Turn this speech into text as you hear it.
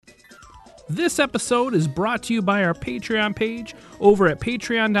This episode is brought to you by our Patreon page over at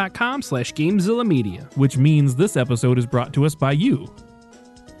patreon.com/GameZillaMedia. Which means this episode is brought to us by you.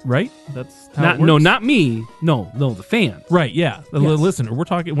 Right? That's how it works? No, not me. No, the fan. Right, yeah. The listener. We're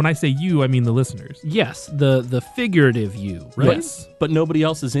talking, when I say you, I mean the listeners. Yes, the figurative you, right? Yes, but nobody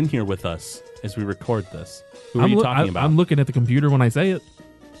else is in here with us as we record this. Who are you talking about? I'm looking at the computer when I say it.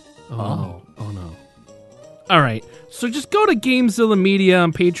 Oh no. All right, so just go to GameZilla Media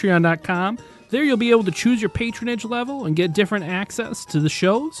on patreon.com. There you'll be able to choose your patronage level and get different access to the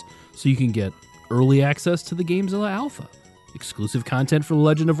shows, so you can get early access to the GameZilla Alpha, exclusive content for The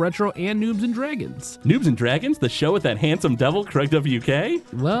Legend of Retro and Noobs and Dragons. Noobs and Dragons, the show with that handsome devil, Craig WK?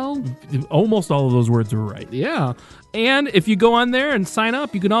 Well, almost all of those words are right. Yeah. And if you go on there and sign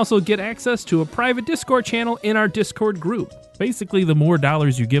up, you can also get access to a private Discord channel in our Discord group. Basically, the more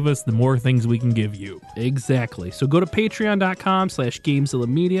dollars you give us, the more things we can give you. Exactly. So go to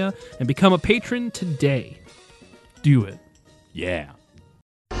patreon.com/GameZillaMedia and become a patron today. Do it. Yeah.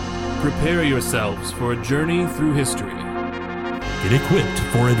 Prepare yourselves for a journey through history. Get equipped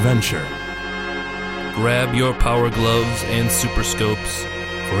for adventure, Grab your power gloves and super scopes.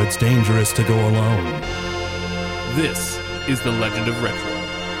 for it's dangerous to go alone. This is The Legend of Retro.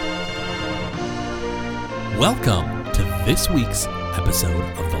 Welcome to this week's episode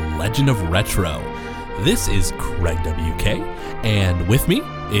of The Legend of Retro. This is Craig WK, and with me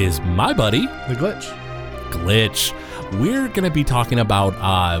is my buddy, The Glitch. We're going to be talking about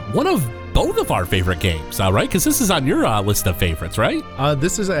both of our favorite games, right? Because this is on your list of favorites, right?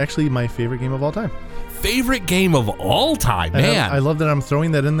 This is actually my favorite game of all time. Favorite game of all time, And man. I love that I'm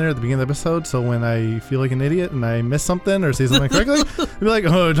throwing that in there at the beginning of the episode, so when I feel like an idiot and I miss something or say something incorrectly, I'll be like,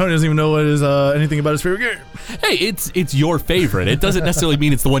 oh, Tony doesn't even know what is anything about his favorite game. Hey, it's your favorite. It doesn't necessarily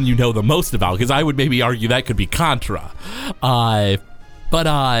mean it's the one you know the most about, because I would maybe argue that could be Contra. When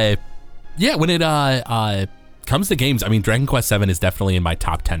it comes to games, I mean, Dragon Quest VII is definitely in my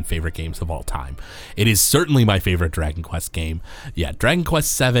top 10 favorite games of all time. It is certainly my favorite Dragon Quest game. Yeah, Dragon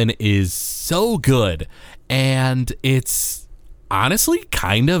Quest VII is so good, and it's honestly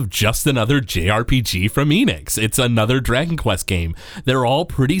kind of just another JRPG from Enix. It's another Dragon Quest game. They're all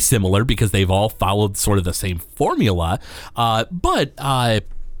pretty similar because they've all followed sort of the same formula, but I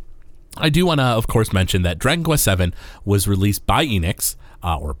do want to, of course, mention that Dragon Quest VII was released by Enix,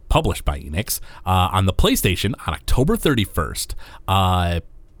 or published by Enix, on the PlayStation on October 31st,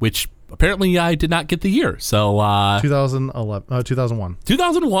 which apparently I did not get the year. So 2001.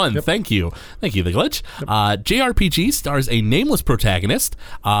 2001. Yep. Thank you, The Glitch. Yep. JRPG stars a nameless protagonist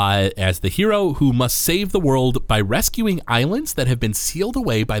as the hero who must save the world by rescuing islands that have been sealed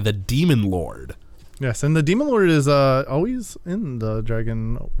away by the Demon Lord. Yes, and the Demon Lord is always in the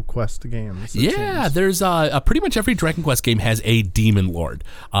Dragon Quest games. Yeah, there's pretty much every Dragon Quest game has a Demon Lord.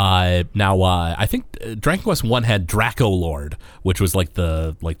 Now, I think Dragon Quest I had Draco Lord, which was like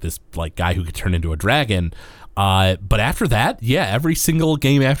this guy who could turn into a dragon. But after that, yeah, every single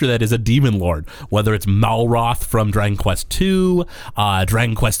game after that is a Demon Lord, whether it's Malroth from Dragon Quest II,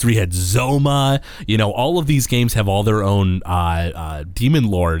 Dragon Quest III had Zoma, all of these games have all their own Demon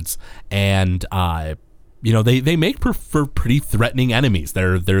Lords, and they make for pretty threatening enemies.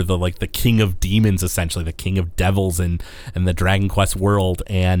 They're the king of demons, essentially, the king of devils in the Dragon Quest world,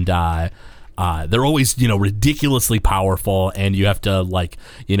 and they're always, ridiculously powerful, and you have to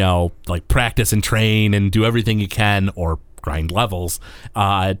practice and train and do everything you can, or grind levels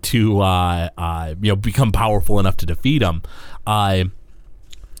to become powerful enough to defeat them. But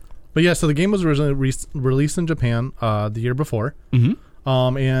yeah, so the game was originally released in Japan the year before,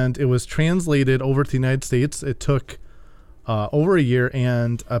 and it was translated over to the United States. It took over a year,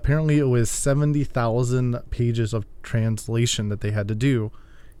 and apparently it was 70,000 pages of translation that they had to do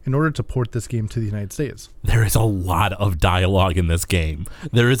in order to port this game to the United States. There is a lot of dialogue in this game.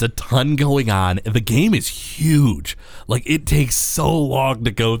 There is a ton going on. The game is huge. It takes so long to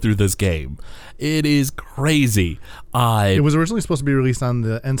go through this game. It is crazy. It was originally supposed to be released on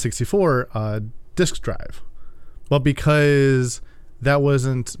the N64 disk drive, but because that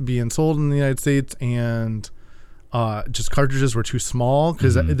wasn't being sold in the United States and just cartridges were too small,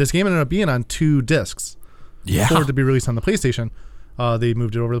 because this game ended up being on 2 discs for it to be released on the PlayStation. They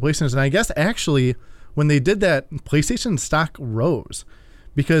moved it over to the PlayStation. And I guess actually when they did that, PlayStation stock rose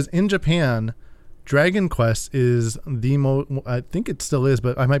because in Japan, Dragon Quest is the most, I think it still is,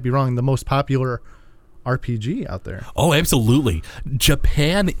 but I might be wrong, the most popular RPG out there. Oh, absolutely.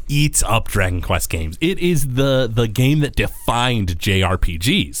 Japan eats up Dragon Quest games. It is the game that defined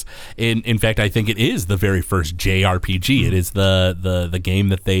JRPGs. In fact, I think it is the very first JRPG. It is the game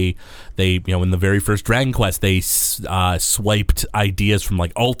that they they in the very first Dragon Quest, they swiped ideas from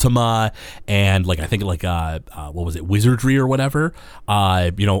like Ultima and like I think like what was it, Wizardry or whatever.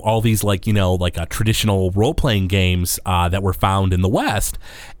 All these like traditional role playing games that were found in the West,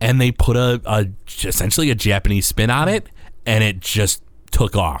 and they put essentially a Japanese spin on it, and it just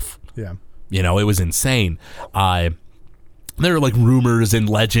took off. Yeah. It was insane. There are like rumors and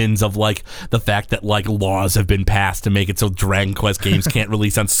legends of like the fact that like laws have been passed to make it so Dragon Quest games won't get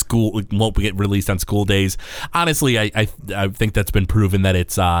released on school days. Honestly, I think that's been proven that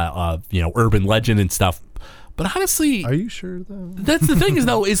it's urban legend and stuff. But honestly, are you sure though? That's the thing is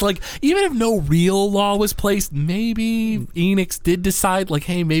like even if no real law was placed, maybe Enix did decide like,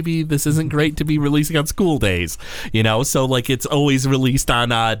 hey, maybe this isn't great to be releasing on school days, So like it's always released on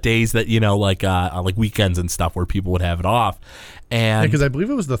days that like weekends and stuff where people would have it off. And because I believe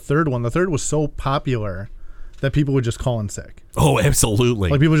it was the third one. The third was so popular that people would just call in sick. Oh, absolutely.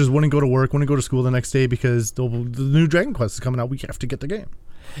 Like people just wouldn't go to work, wouldn't go to school the next day because the new Dragon Quest is coming out. We have to get the game.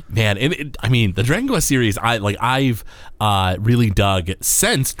 Man, the Dragon Quest series, I've really dug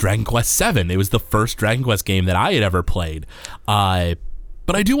since Dragon Quest VII. It was the first Dragon Quest game that I had ever played. But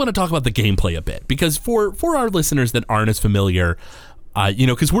I do want to talk about the gameplay a bit because for our listeners that aren't as familiar,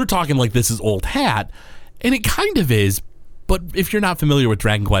 because we're talking like this is old hat, and it kind of is. But if you're not familiar with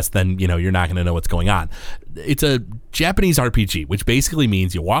Dragon Quest, then you're not going to know what's going on. It's a Japanese RPG, which basically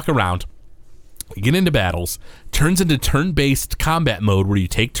means you walk around. You get into battles, turns into turn-based combat mode where you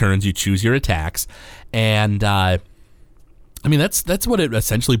take turns, you choose your attacks, and that's what it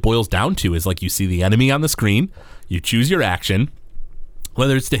essentially boils down to. Is like you see the enemy on the screen, you choose your action,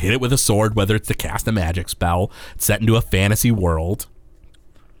 whether it's to hit it with a sword, whether it's to cast a magic spell. It's set into a fantasy world.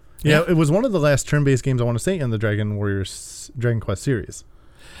 Yeah, it was one of the last turn-based games I want to say in the Dragon Quest series.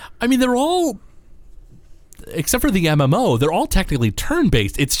 They're all, except for the MMO, they're all technically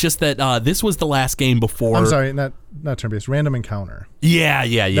turn-based. It's just that this was the last game before. I'm sorry, not turn-based. Random encounter.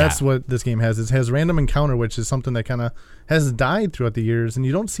 Yeah. That's what this game has. It has random encounter, which is something that kind of has died throughout the years, and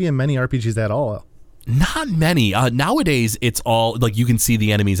you don't see in many RPGs at all. Not many. Nowadays, it's all like you can see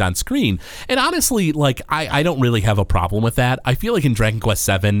the enemies on screen. And honestly, like I don't really have a problem with that. I feel like in Dragon Quest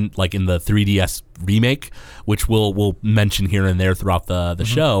VII, like in the 3DS remake, which we'll mention here and there throughout the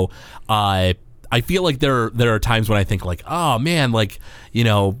show, I feel like there are times when I think like, oh man, like,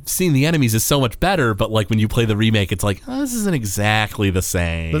 seeing the enemies is so much better. But like when you play the remake, it's like, this isn't exactly the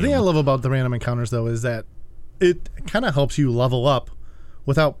same. The thing I love about the random encounters, though, is that it kind of helps you level up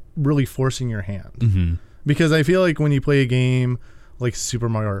without really forcing your hand. Mm-hmm. Because I feel like when you play a game like Super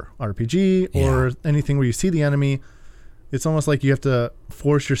Mario RPG or anything where you see the enemy, it's almost like you have to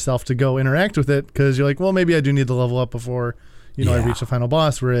force yourself to go interact with it because you're like, well, maybe I do need to level up before I reach the final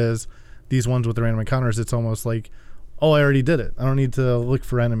boss. Whereas these ones with the random encounters, it's almost like, oh, I already did it. I don't need to look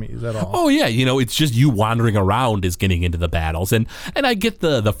for enemies at all. Oh yeah, it's just you wandering around is getting into the battles, and I get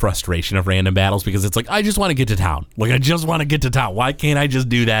the frustration of random battles because it's like I just want to get to town. Like I just want to get to town. Why can't I just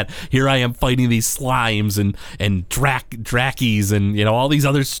do that? Here I am fighting these slimes and drakies and all these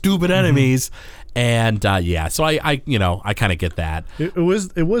other stupid enemies, and so I kind of get that. It was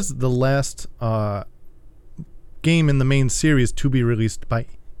the last game in the main series to be released by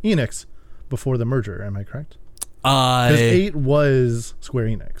Enix before the merger. Am I correct? Because 8 was Square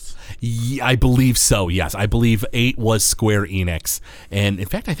Enix. Yeah, I believe so, yes. I believe 8 was Square Enix. And in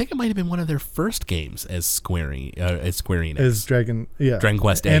fact, I think it might have been one of their first games as Square Enix. As Dragon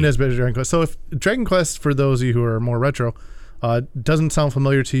Quest 8. And as Dragon Quest. So if Dragon Quest, for those of you who are more retro, doesn't sound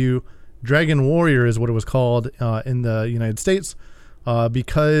familiar to you, Dragon Warrior is what it was called in the United States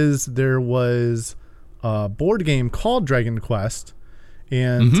because there was a board game called Dragon Quest,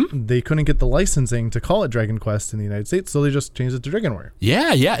 and they couldn't get the licensing to call it Dragon Quest in the United States, so they just changed it to Dragon Warrior.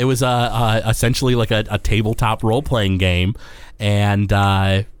 Yeah, it was essentially like a tabletop role-playing game, and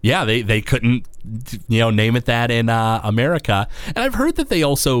they couldn't name it that in America. And I've heard that they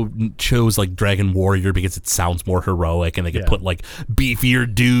also chose like Dragon Warrior because it sounds more heroic, and they could put like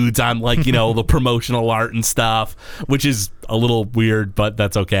beefier dudes on like the promotional art and stuff, which is a little weird, but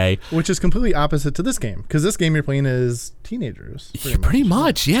that's okay. Which is completely opposite to this game, because this game you're playing as teenagers. Pretty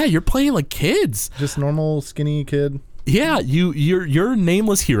much. Yeah, you're playing like kids, just normal skinny kid. Yeah, your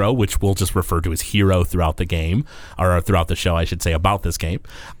nameless hero, which we'll just refer to as Hero throughout the game, or throughout the show, I should say, about this game.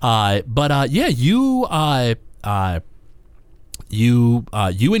 You and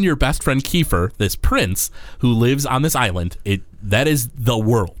your best friend Kiefer, this prince who lives on this island. That is the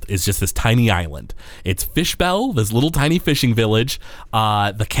world. It's just this tiny island. It's Fishbell, this little tiny fishing village,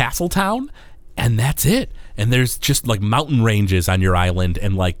 the castle town, and that's it. And there's just like mountain ranges on your island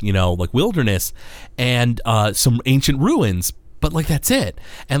and like wilderness and some ancient ruins. but like that's it.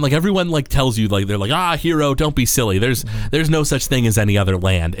 And like everyone like tells you like they're like, hero, don't be silly. There's no such thing as any other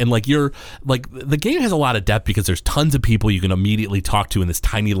land. And like you're like the game has a lot of depth because there's tons of people you can immediately talk to in this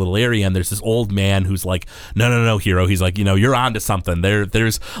tiny little area. And there's this old man who's like, no, hero. He's like, you're onto something.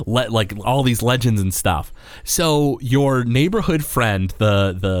 There's like all these legends and stuff. So your neighborhood friend,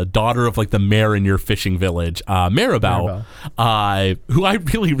 the daughter of like the mayor in your fishing village, Maribel, who I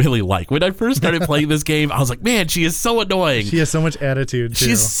really, really like. When I first started playing this game, I was like, man, she is so annoying. She has so much attitude, too.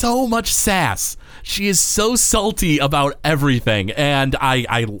 She has so much sass. She is so salty about everything, and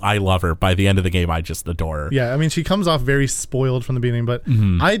I love her. By the end of the game, I just adore her. Yeah, I mean, she comes off very spoiled from the beginning, but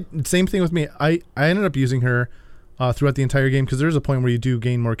same thing with me. I ended up using her throughout the entire game because there's a point where you do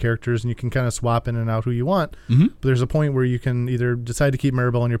gain more characters and you can kind of swap in and out who you want. But there's a point where you can either decide to keep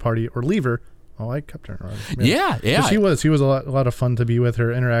Maribel in your party or leave her. Oh, I kept her. Yeah. She was a lot of fun to be with.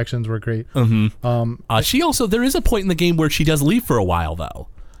 Her interactions were great. She also, there is a point in the game where she does leave for a while though.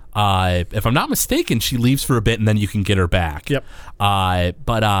 If I'm not mistaken, she leaves for a bit and then you can get her back. Yep.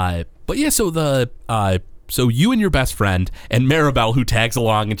 But yeah, so you and your best friend and Maribel, who tags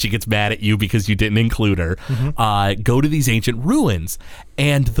along and she gets mad at you because you didn't include her, go to these ancient ruins.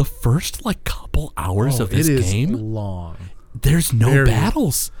 And the first like couple hours of this game, long. There's no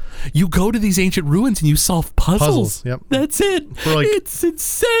battles. You go to these ancient ruins and you solve puzzles. Yep. That's it. It's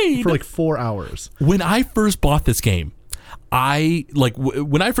insane. For like 4 hours. When I first bought this game, I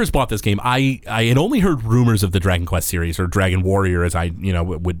had only heard rumors of the Dragon Quest series, or Dragon Warrior as I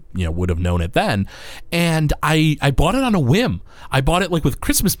would have known it then, and I bought it on a whim. I bought it like with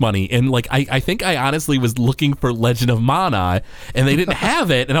Christmas money, and like I think I honestly was looking for Legend of Mana and they didn't have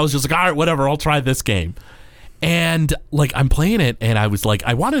it, and I was just like, all right, whatever, I'll try this game. And like I'm playing it, and I was like,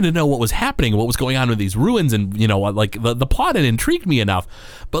 I wanted to know what was happening, what was going on with these ruins, and like the plot had intrigued me enough.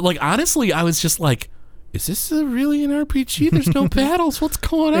 But like honestly, I was just like, is this really an RPG? There's no battles. What's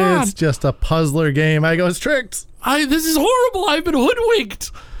going on? It's just a puzzler game. I was tricked. This is horrible. I've been hoodwinked,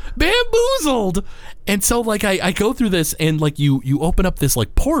 bamboozled. And so like I go through this, and like you open up this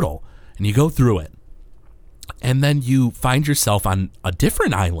like portal, and you go through it, and then you find yourself on a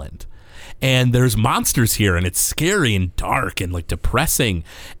different island. And there's monsters here, and it's scary and dark and like depressing.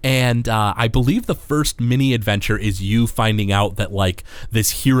 And I believe the first mini adventure is you finding out that like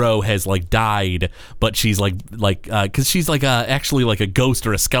this hero has like died, but she's like because she's like actually like a ghost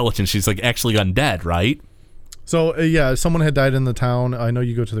or a skeleton. She's like actually undead, right? So yeah, someone had died in the town. I know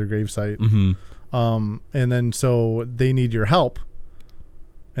you go to their gravesite, and then so they need your help,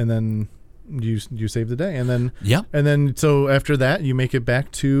 and then you save the day, and then so after that you make it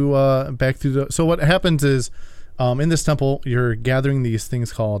back through the. So what happens is, in this temple you're gathering these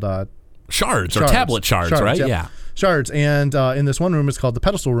things called shards or tablet shards, right? Yep. Yeah, shards. And in this one room, it's called the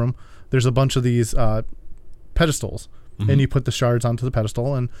pedestal room. There's a bunch of these pedestals, and you put the shards onto the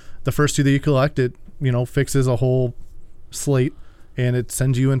pedestal, and the first two that you collect, it fixes a whole slate, and it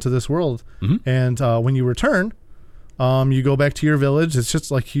sends you into this world. And when you return, you go back to your village. It's just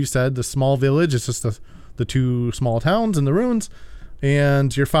like you said, the small village. It's just the two small towns and the ruins.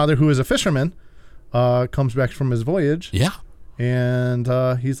 And your father, who is a fisherman, comes back from his voyage. Yeah. And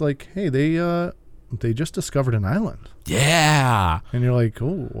he's like, hey, they just discovered an island. Yeah. And you're like,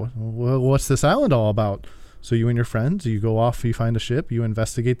 oh, what's this island all about? So you and your friends, you go off, you find a ship, you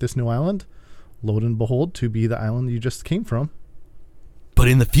investigate this new island. Lo and behold, to be the island you just came from. But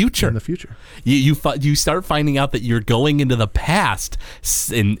in the future, you start finding out that you're going into the past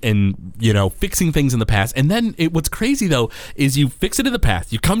and fixing things in the past. And then what's crazy though is you fix it in the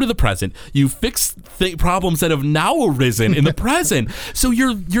past, you come to the present, you fix problems that have now arisen in the present. So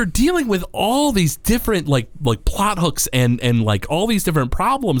you're dealing with all these different like plot hooks and like all these different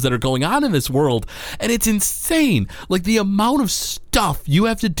problems that are going on in this world, and it's insane. Like the amount of stuff you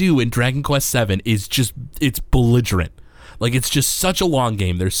have to do in Dragon Quest VII is just, it's belligerent. Like, it's just such a long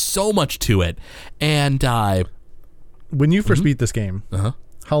game. There's so much to it. And when you first beat this game,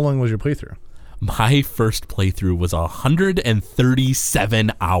 how long was your playthrough? My first playthrough was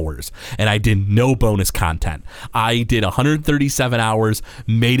 137 hours, and I did no bonus content. I did 137 hours,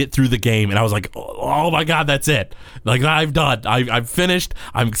 made it through the game, and I was like, oh my God, that's it. Like, I've done. I've finished.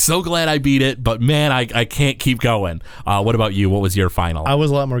 I'm so glad I beat it, but man, I can't keep going. What about you? What was your final? I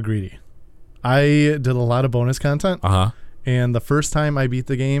was a lot more greedy. I did a lot of bonus content. And the first time I beat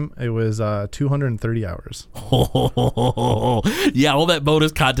the game, it was 230 hours. Yeah, all that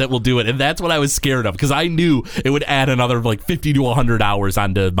bonus content will do it. And that's what I was scared of, because I knew it would add another like 50 to 100 hours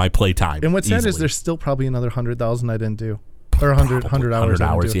onto my playtime. And what's sad is there's still probably another 100,000 I didn't do. Or 100 hours. 100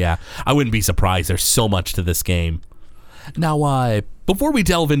 hours, yeah. I wouldn't be surprised. There's so much to this game. Now, before we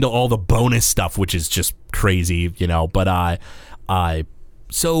delve into all the bonus stuff, which is just crazy, but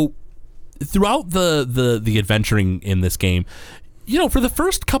So throughout the adventuring in this game, for the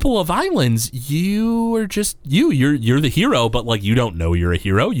first couple of islands, you are just you're the hero, but like you don't know you're a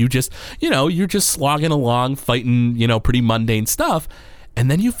hero. You just you're just slogging along, fighting pretty mundane stuff, and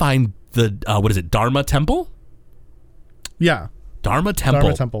then you find the what is it, Dharma Temple? Yeah, Dharma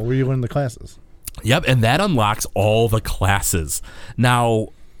Temple, where you learn the classes. Yep, and that unlocks all the classes. Now,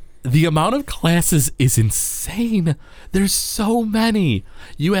 the amount of classes is insane. There's so many.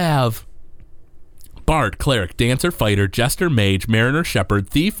 You have Bard, Cleric, Dancer, Fighter, Jester, Mage, Mariner, Shepherd,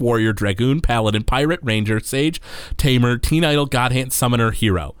 Thief, Warrior, Dragoon, Paladin, Pirate, Ranger, Sage, Tamer, Teen Idol, God Hand, Summoner,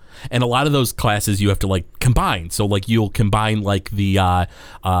 Hero. And a lot of those classes you have to like combine. So like you'll combine like the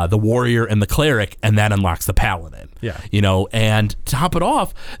Warrior and the Cleric, and that unlocks the Paladin. Yeah. And to top it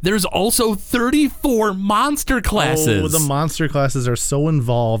off, there's also 34 monster classes. Oh, the monster classes are so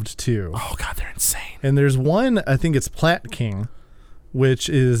involved too. Oh god, they're insane. And there's one, I think it's Plat King, which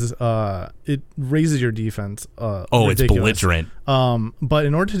is it raises your defense. It's belligerent. But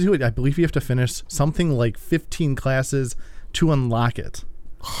in order to do it, I believe you have to finish something like 15 classes to unlock it.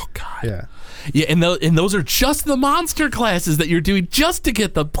 Oh god. Yeah. Yeah, and those are just the monster classes that you're doing just to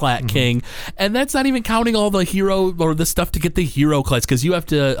get the Plat King, and that's not even counting all the hero or the stuff to get the hero class, because you have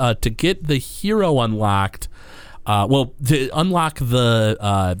to get the hero unlocked. To unlock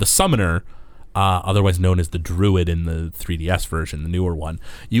the summoner, otherwise known as the druid in the 3DS version, the newer one,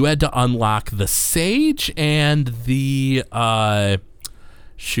 you had to unlock the sage and the I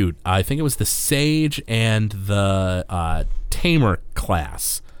think it was the sage and the tamer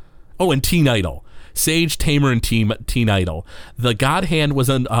class. Oh, and Teen Idol. Sage, Tamer, and Teen Idol. The God Hand was,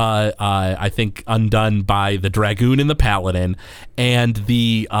 I think, undone by the Dragoon and the Paladin, and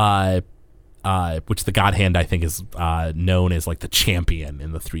the which the God Hand I think is known as like the Champion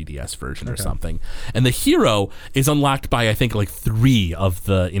in the 3DS version or something. And the Hero is unlocked by I think like 3 of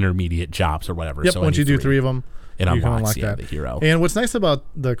the intermediate jobs or whatever. Yep, so once you do 3 of them, it you unlocks can unlock the Hero. And what's nice about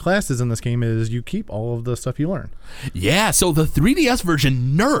the classes in this game is you keep all of the stuff you learn. Yeah, so the 3DS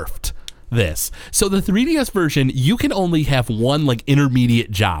version nerfed this. So the 3DS version, you can only have one like intermediate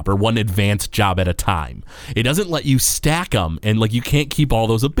job or one advanced job at a time. It doesn't let you stack them, and like you can't keep all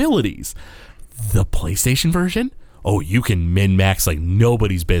those abilities. The PlayStation version, you can min-max like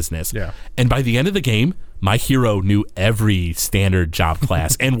nobody's business. Yeah. And by the end of the game, my hero knew every standard job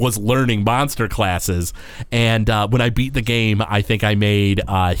class and was learning monster classes. And when I beat the game, I think I made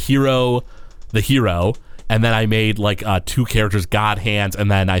the hero, and then I made like 2 characters, God Hands, and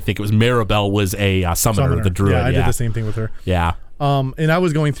then I think it was Maribel was a summoner, the druid. Yeah, I did the same thing with her. Yeah. And I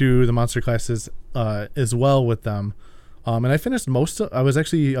was going through the monster classes as well with them. And I finished I was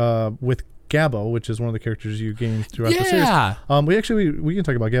actually with Gabbo, which is one of the characters you gain throughout the series. We can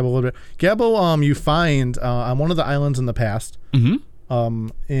talk about Gabbo a little bit. Gabbo, you find on one of the islands in the past,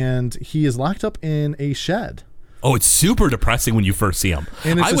 and he is locked up in a shed. Oh, it's super depressing when you first see him.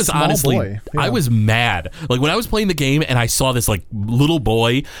 And it's I was small honestly, boy. Yeah. I was mad. Like when I was playing the game and I saw this like little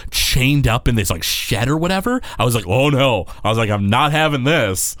boy chained up in this like shed or whatever, I was like, oh no. I was like, I'm not having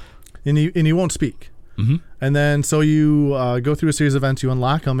this. And he won't speak. Mm-hmm. And then so you go through a series of events, you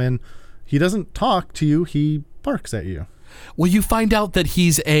unlock him, and he doesn't talk to you. He barks at you. Well, you find out that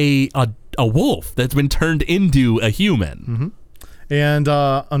he's a wolf that's been turned into a human. Mm-hmm. And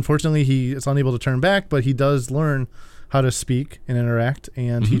unfortunately, he is unable to turn back, but he does learn how to speak and interact,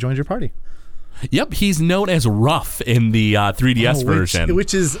 and he joins your party. Yep, he's known as Ruff in the 3DS version.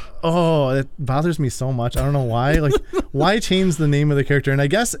 Which is, it bothers me so much. I don't know why. Like, why change the name of the character? And I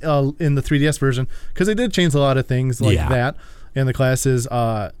guess in the 3DS version, because they did change a lot of things like that, and the classes.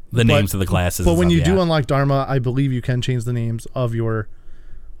 Names of the classes. But when you do unlock Dharma, I believe you can change the names of your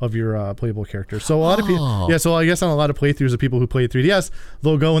playable character. So a lot of people, so I guess on a lot of playthroughs of people who play 3DS,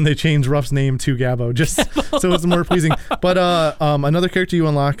 they'll go and they change Ruff's name to Gabbo just so it's more pleasing. But another character you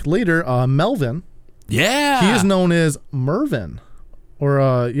unlock later, Melvin. Yeah, he is known as Mervin, or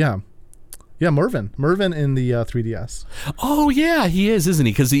Mervin in the 3DS. Oh yeah, he is, isn't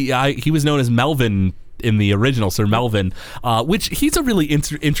he? Because he was known as Melvin in the original, Sir Melvin, which he's a really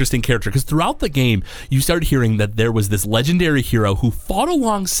interesting character, because throughout the game you start hearing that there was this legendary hero who fought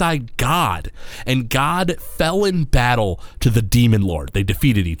alongside God, and God fell in battle to the Demon Lord. They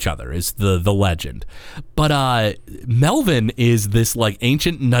defeated each other, is the legend. But Melvin is this like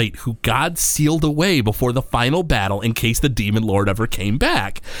ancient knight who God sealed away before the final battle in case the Demon Lord ever came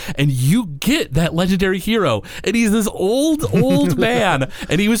back. And you get that legendary hero, and he's this old man,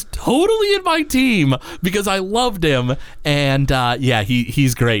 and he was totally in my team because I loved him. And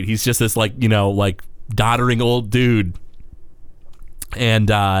he's great. He's just this like doddering old dude.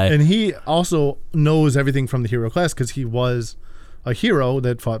 And he also knows everything from the hero class because he was a hero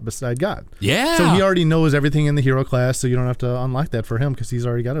that fought beside God. Yeah. So he already knows everything in the hero class, so you don't have to unlock that for him because he's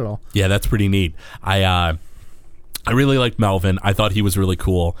already got it all. Yeah, that's pretty neat. I really liked Melvin. I thought he was really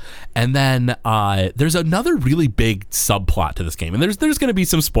cool. And then there's another really big subplot to this game. And there's going to be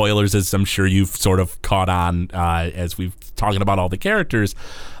some spoilers, as I'm sure you've sort of caught on as we've talking about all the characters.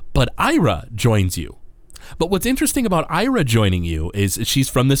 But Ira joins you. But what's interesting about Ira joining you is she's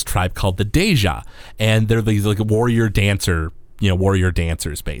from this tribe called the Deja. And they're these like warrior dancers,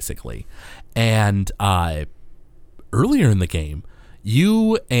 basically. And earlier in the game,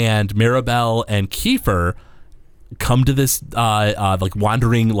 you and Maribel and Kiefer come to this like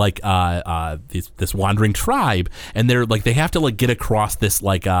wandering this wandering tribe, and they're like they have to like get across this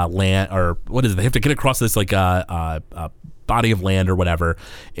like land, or what is it? They have to get across this like body of land or whatever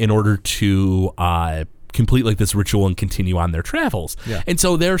in order to complete like this ritual and continue on their travels. Yeah. And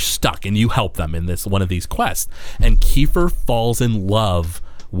so they're stuck, and you help them in this one of these quests. And Kiefer falls in love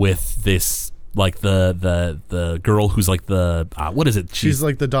with this like the girl who's like the what is it? She's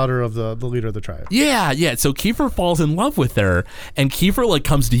like the daughter of the leader of the tribe. Yeah. So Kiefer falls in love with her, and Kiefer like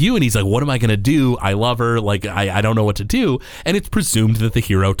comes to you, and he's like, "What am I gonna do? I love her. Like I don't know what to do." And it's presumed that the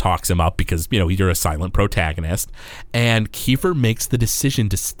hero talks him up because you're a silent protagonist, and Kiefer makes the decision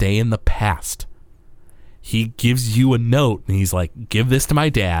to stay in the past. He gives you a note, and he's like, "Give this to my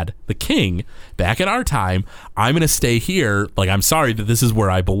dad, the king, back in our time. I'm gonna stay here. Like I'm sorry that this is where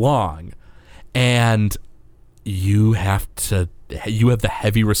I belong." And you have the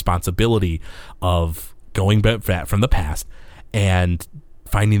heavy responsibility of going back from the past and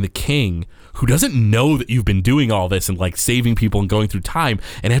finding the king, who doesn't know that you've been doing all this and like saving people and going through time,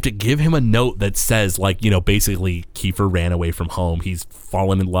 and have to give him a note that says like, basically Kiefer ran away from home. He's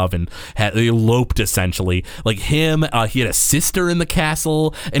fallen in love and had eloped essentially. Like him, he had a sister in the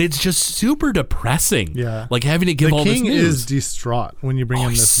castle, and it's just super depressing. Yeah. Like having to give all this news. The king is distraught when you bring him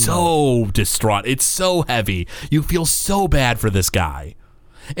this so distraught. It's so heavy. You feel so bad for this guy.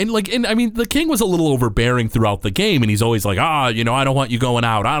 And I mean, the king was a little overbearing throughout the game, and he's always like, I don't want you going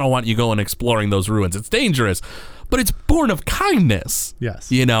out. I don't want you going exploring those ruins. It's dangerous. But it's born of kindness. Yes.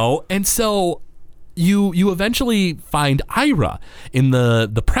 And so you eventually find Ira in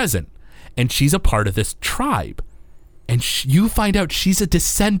the present, and she's a part of this tribe. And you find out she's a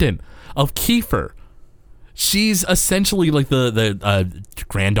descendant of Kiefer. She's essentially like the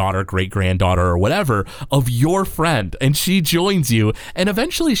granddaughter, great-granddaughter, or whatever of your friend, and she joins you. And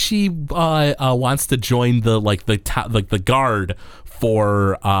eventually, she wants to join the guard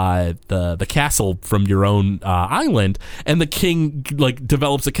for the castle from your own island. And the king like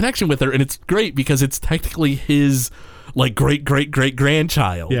develops a connection with her, and it's great because it's technically his like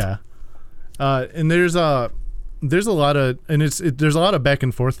great-great-great-grandchild. Yeah, and there's a lot of there's a lot of back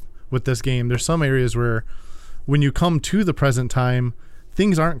and forth with this game. There's some areas where when you come to the present time,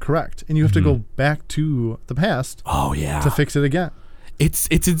 things aren't correct, and you have to go back to the past. Oh yeah, to fix it again. It's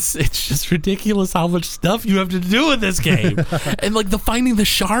just ridiculous how much stuff you have to do in this game, and like the finding the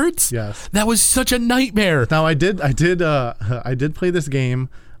shards. Yes, that was such a nightmare. Now I did play this game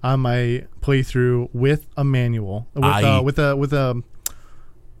on my playthrough with a manual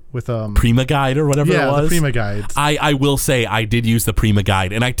with Prima Guide or whatever it was. Yeah, the Prima Guides. I will say I did use the Prima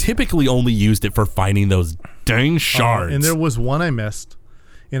Guide, and I typically only used it for finding those dang shards. And there was one I missed,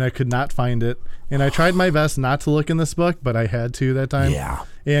 and I could not find it. And I tried my best not to look in this book, but I had to that time. Yeah.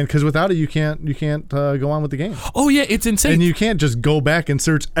 And because without it, you can't go on with the game. Oh yeah, it's insane. And you can't just go back and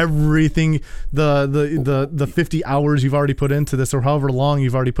search everything, the 50 hours you've already put into this, or however long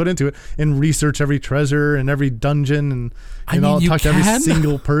you've already put into it, and research every treasure and every dungeon and talk to every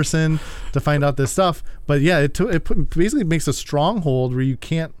single person to find out this stuff. But yeah, it basically makes a stronghold where you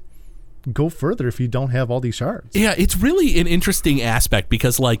can't go further if you don't have all these shards. Yeah, it's really an interesting aspect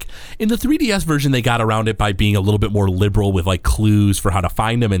because like in the 3DS version they got around it by being a little bit more liberal with like clues for how to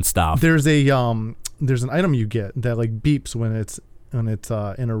find them and stuff. There's an item you get that like beeps when it's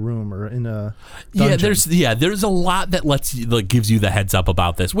in a room or in a dungeon. There's a lot that lets you like gives you the heads up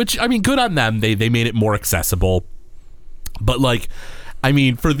about this, which I mean good on them. They made it more accessible. But like I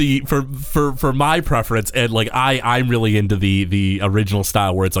mean, for my preference, and like I'm really into the original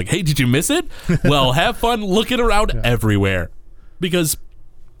style where it's like, hey, did you miss it? Well, have fun looking around everywhere, because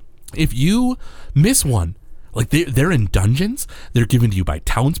if you miss one, like they're in dungeons, they're given to you by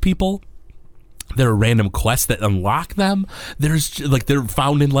townspeople. There are random quests that unlock them. There's like they're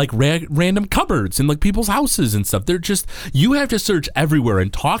found in like random cupboards in like people's houses and stuff. They're just you have to search everywhere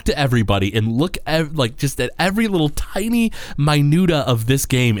and talk to everybody and look like just at every little tiny minuta of this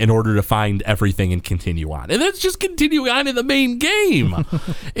game in order to find everything and continue on. And that's just continuing on in the main game.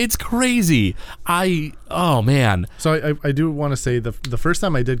 It's crazy. Oh man. So I do want to say the first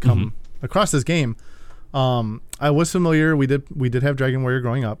time I did come across this game, I was familiar. We did have Dragon Warrior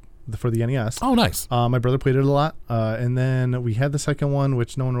growing up for the NES. Oh, nice. My brother played it a lot, and then we had the second one,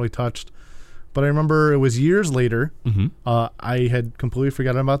 which no one really touched. But I remember it was years later. I had completely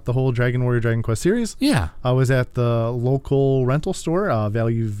forgotten about the whole Dragon Warrior Dragon Quest series. Yeah. I was at the local rental store,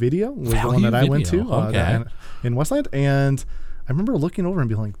 Value Video was the one that I went to in Westland, and I remember looking over and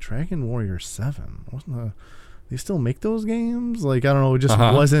being like, Dragon Warrior 7? They still make those games? Like, I don't know, it just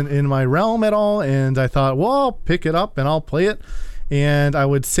wasn't in my realm at all, and I thought, well, I'll pick it up and I'll play it. And I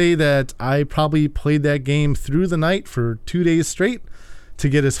would say that I probably played that game through the night for 2 days straight to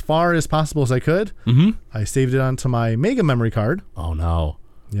get as far as possible as I could. I saved it onto my Mega Memory card. Oh, no.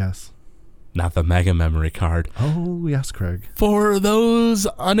 Yes. Not the Mega Memory card. Oh, yes, Craig. For those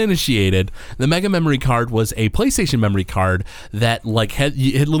uninitiated, the Mega Memory card was a PlayStation memory card that like had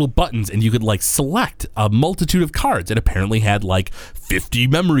little buttons and you could like select a multitude of cards. It apparently had like 50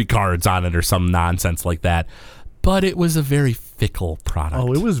 memory cards on it or some nonsense like that. But it was a very fickle product.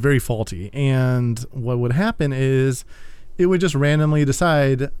 Oh, it was very faulty. And what would happen is it would just randomly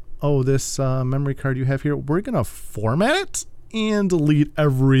decide, oh, this memory card you have here, we're going to format it and delete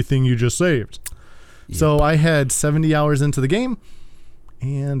everything you just saved. Yep. So I had 70 hours into the game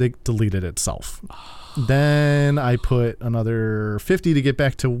and it deleted itself. Then I put another 50 to get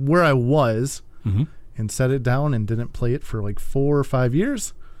back to where I was and set it down and didn't play it for like 4 or 5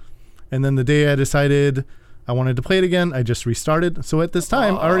 years. And then the day I decided I wanted to play it again, I just restarted. So at this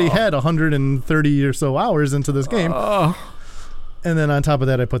time, I already had 130 or so hours into this game. And then on top of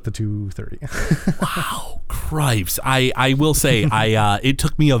that, I put the 230. Wow, cripes. I will say, it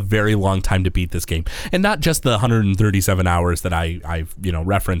took me a very long time to beat this game. And not just the 137 hours that I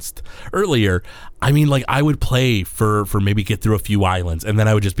referenced earlier. I mean, like, I would play for maybe get through a few islands, and then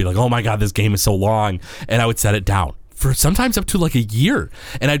I would just be like, oh my God, this game is so long. And I would set it down for sometimes up to like a year,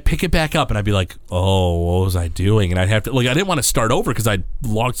 and I'd pick it back up and I'd be like, oh, what was I doing? And I'd have to I didn't want to start over because I'd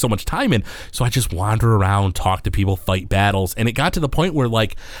logged so much time in, so I just wander around, talk to people, fight battles, and it got to the point where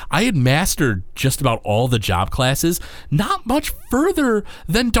like I had mastered just about all the job classes, not much further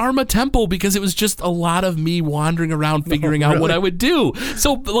than Dharma Temple, because it was just a lot of me wandering around figuring out what I would do.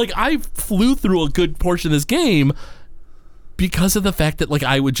 So like I flew through a good portion of this game because of the fact that like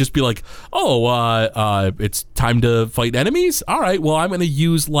I would just be like, it's time to fight enemies. All right, well, I'm going to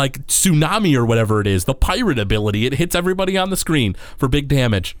use like Tsunami or whatever it is, the pirate ability. It hits everybody on the screen for big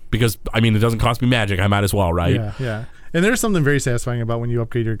damage because I mean it doesn't cost me magic. I might as well, right? Yeah. And there's something very satisfying about when you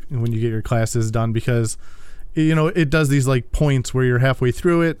upgrade when you get your classes done, because it does these like points where you're halfway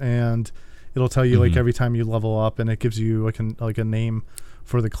through it and it'll tell you like every time you level up, and it gives you like a name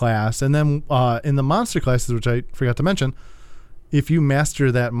for the class. And then in the monster classes, which I forgot to mention, if you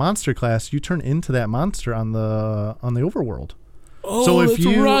master that monster class, you turn into that monster on the overworld. Oh, so that's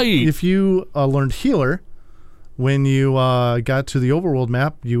right. If you learned healer, when you got to the overworld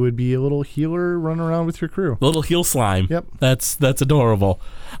map, you would be a little healer running around with your crew. Little heel slime. Yep. That's adorable.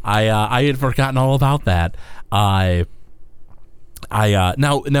 I had forgotten all about that. Now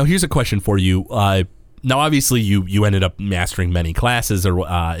here's a question for you. Now, obviously, you ended up mastering many classes or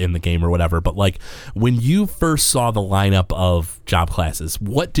in the game or whatever, but like when you first saw the lineup of job classes,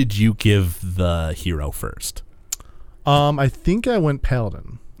 what did you give the hero first? I think I went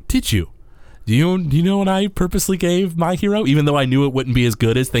Paladin. Did you? Do you know what I purposely gave my hero, even though I knew it wouldn't be as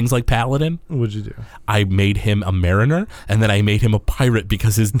good as things like Paladin? What'd you do? I made him a mariner, and then I made him a pirate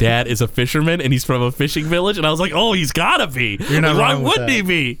because his dad is a fisherman and he's from a fishing village, and I was like, oh, he's gotta be. You're not Why wrong with wouldn't that. he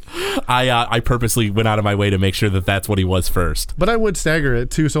be? I purposely went out of my way to make sure that that's what he was first. But I would stagger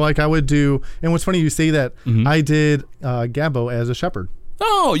it too. So like I would do, and what's funny, you say that, I did Gabbo as a shepherd.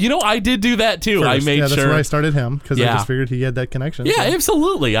 Oh, I did do that too. First. I made that's sure. where I started him, because I Yeah. just figured he had that connection. Yeah, so.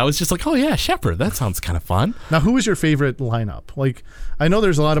 absolutely. I was just like, oh yeah, shepherd. That sounds kind of fun. Now, who is your favorite lineup? Like, I know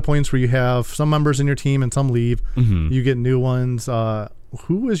there's a lot of points where you have some members in your team and some leave. You get new ones.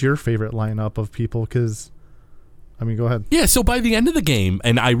 Who is your favorite lineup of people? Because, I mean, go ahead. Yeah, so by the end of the game,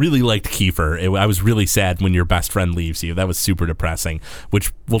 and I really liked Kiefer. I was really sad when your best friend leaves you. That was super depressing,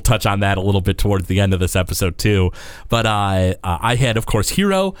 which we'll touch on that a little bit towards the end of this episode too. But I had, of course,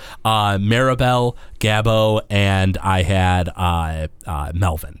 Hero, Maribel, Gabbo, and I had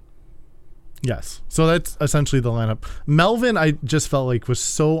Melvin. Yes. So that's essentially the lineup. Melvin, I just felt like was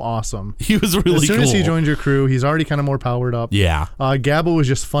so awesome. He was really cool. As soon as he joined your crew, he's already kind of more powered up. Yeah. Gabbo was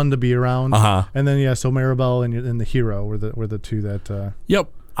just fun to be around. Uh-huh. And then so Maribel and the hero were the two that. Yep.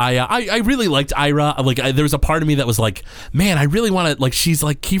 I really liked Ira. Like there was a part of me that was like, man, I really want to, like, she's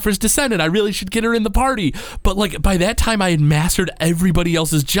like Kiefer's descendant. I really should get her in the party. But like by that time I had mastered everybody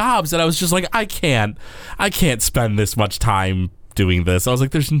else's jobs and I was just like, I can't spend this much time doing this. I was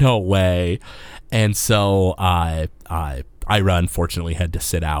like, there's no way. And so Ira unfortunately had to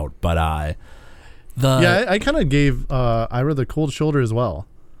sit out. But I kind of gave Ira the cold shoulder as well.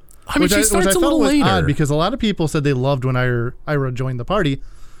 I mean, she starts a little later. Odd because a lot of people said they loved when Ira joined the party.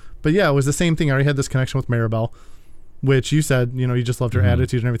 But yeah, it was the same thing. I already had this connection with Maribel, which you said, you just loved her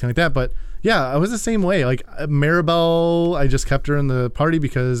attitude and everything like that. But yeah, I was the same way. Like Maribel, I just kept her in the party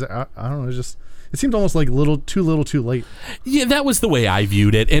because I don't know, it seemed almost like too little too late. Yeah, that was the way I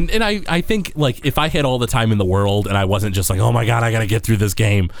viewed it. And I think, like, if I had all the time in the world and I wasn't just like, oh my God, I got to get through this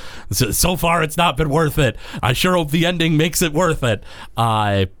game. So far, it's not been worth it. I sure hope the ending makes it worth it.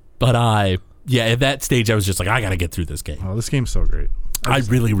 At that stage, I was just like, I got to get through this game. Oh, this game's so great. I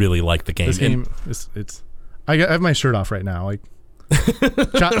really, really like the game. This game, I have my shirt off right now. Like,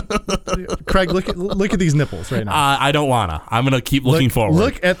 Craig, look at these nipples right now. I don't wanna. I'm gonna keep looking forward.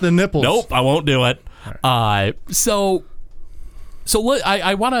 Look at the nipples. Nope, I won't do it. Right. So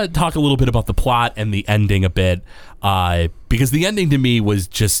I want to talk a little bit about the plot and the ending a bit, because the ending to me was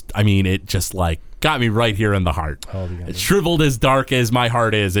just, it just like got me right here in the heart. It shriveled as dark as my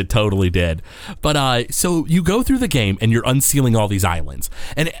heart is. It totally did. But so you go through the game and you're unsealing all these islands,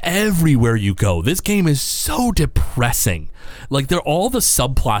 and everywhere you go, this game is so depressing. Like all the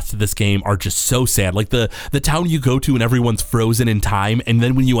subplots to this game are just so sad. Like the town you go to and everyone's frozen in time, and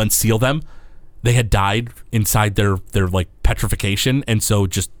then when you unseal them, they had died inside their like petrification, and so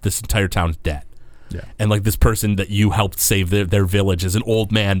just this entire town's dead. Yeah. And like this person that you helped save their village is an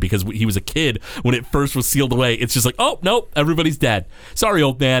old man because he was a kid when it first was sealed away. It's just like, oh, nope, everybody's dead. Sorry,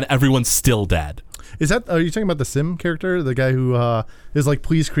 old man, everyone's still dead. Are you talking about the Sim character? The guy who is like,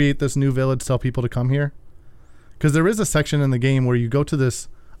 please create this new village, tell people to come here? Because there is a section in the game where you go to this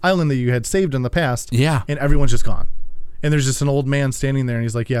island that you had saved in the past. Yeah. And everyone's just gone. And there's just an old man standing there and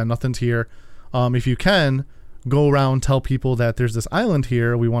he's like, yeah, nothing's here. If you can, go around, tell people that there's this island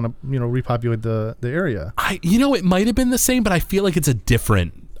here. We want to, repopulate the area. It might have been the same, but I feel like it's a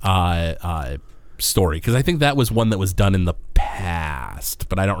different story, because I think that was one that was done in the past,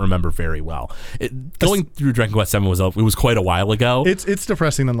 but I don't remember very well. Going through Dragon Quest VII was quite a while ago. It's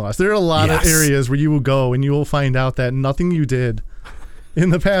depressing nonetheless. There are a lot of areas where you will go and you will find out that nothing you did in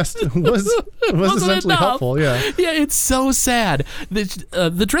the past was essentially helpful. Yeah, it's so sad.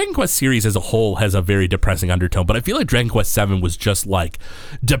 The Dragon Quest series as a whole has a very depressing undertone, but I feel like Dragon Quest VII was just like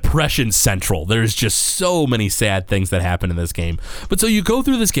depression central. There's just so many sad things that happen in this game. But so you go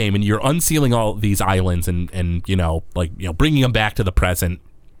through this game and you're unsealing all these islands and bringing them back to the present,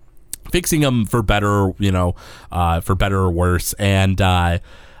 fixing them for better, for better or worse, and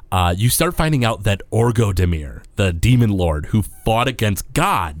you start finding out that Orgodemir, the demon lord who fought against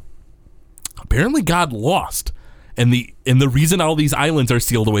God, apparently God lost. And the reason all these islands are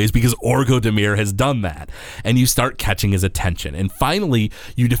sealed away is because Orgodemir has done that. And you start catching his attention. And finally,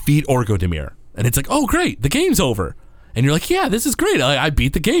 you defeat Orgodemir. And it's like, oh, great, the game's over. And you're like, yeah, this is great. I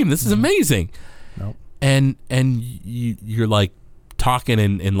beat the game. This is amazing. Nope. And you're like, talking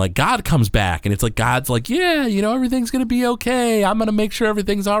and like God comes back and it's like God's like, yeah, everything's gonna be okay, I'm gonna make sure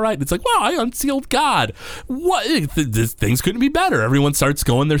everything's all right. It's like, wow, I unsealed God. What? Things couldn't be better. Everyone starts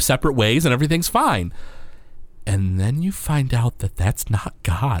going their separate ways and everything's fine. And then you find out that that's not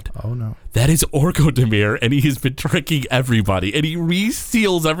God. Oh no, that is Orgodemir, and he has been tricking everybody, and he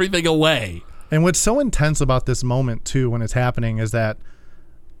reseals everything away. And what's so intense about this moment too when it's happening is that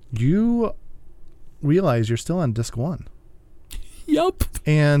you realize you're still on disc 1. Yep.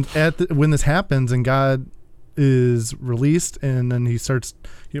 And when this happens and God is released and then he starts,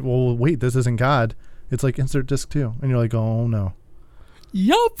 well, wait, this isn't God. It's like insert disc 2. And you're like, oh no.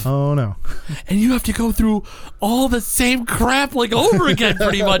 Yup. Oh no. And you have to go through all the same crap like over again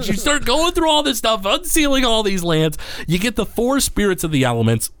pretty much. You start going through all this stuff, unsealing all these lands. You get the 4 spirits of the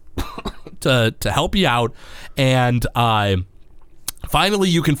elements to help you out. And finally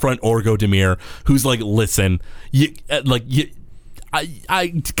you confront Orgodemir, who's like, listen,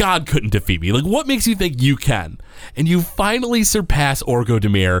 God couldn't defeat me. Like, what makes you think you can? And you finally surpass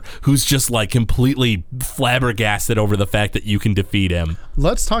Orgodemir, who's just like completely flabbergasted over the fact that you can defeat him.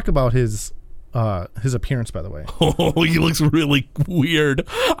 Let's talk about his appearance, by the way. Oh, he looks really weird.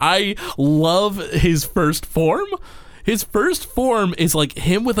 I love his first form. his first form is like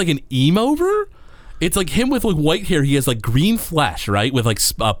him with like an emo-over. It's like him with like white hair. He has like green flesh, right, with like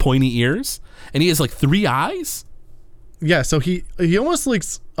pointy ears, and he has like 3 eyes. Yeah, so he almost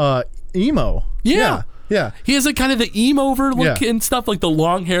looks emo. Yeah. Yeah. He has like kind of the emo-over look and stuff, like the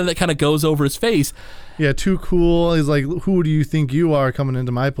long hair that kind of goes over his face. Yeah, too cool. He's like, who do you think you are coming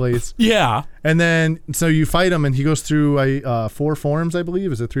into my place? Yeah. And then, so you fight him, and he goes through 4 forms, I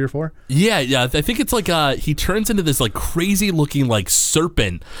believe. Is it 3 or 4? Yeah. I think it's like he turns into this like crazy looking like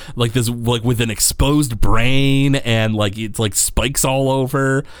serpent, like this like with an exposed brain and like it's like spikes all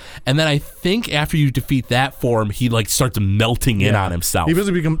over. And then I think after you defeat that form, he like starts melting in on himself. He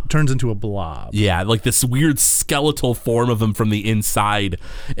basically turns into a blob. Yeah, like this weird skeletal form of him from the inside.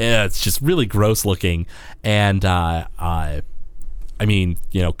 It's just really gross looking. And I mean,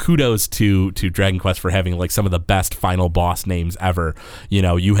 you know, kudos to Dragon Quest for having like some of the best final boss names ever. You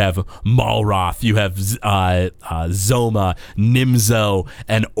know, you have Malroth, you have Zoma, Nimzo,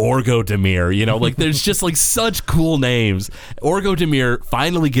 and Orgodemir. You know, like there's just like such cool names. Orgodemir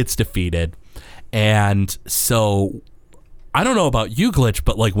finally gets defeated, and so I don't know about you, Glitch,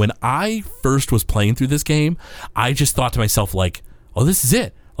 but like when I first was playing through this game, I just thought to myself like, oh, this is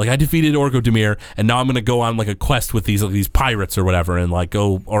it. Like I defeated Orgodemir, and now I'm gonna go on like a quest with these pirates or whatever, and like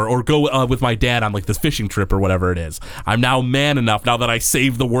go or go with my dad on like this fishing trip or whatever it is. I'm now man enough now that I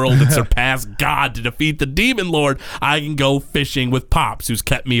saved the world and surpassed God to defeat the Demon Lord. I can go fishing with Pops, who's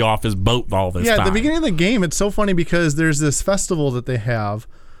kept me off his boat all this time. Yeah, at the beginning of the game, it's so funny because there's this festival that they have,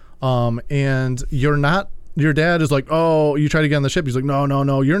 and your dad is like, oh, you try to get on the ship. He's like,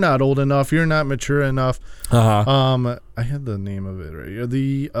 no, you're not old enough. You're not mature enough. I had the name of it right here.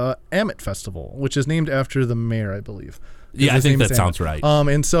 The Amit Festival, which is named after the mayor, I believe. Yeah, I think that sounds right.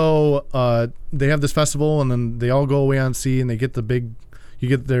 And so they have this festival, and then they all go away on sea, and they get they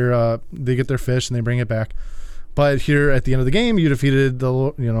get their fish, and they bring it back. But here at the end of the game, you defeated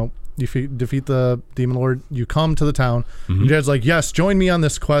you defeat the Demon Lord, you come to the town, and Dad's like, yes, join me on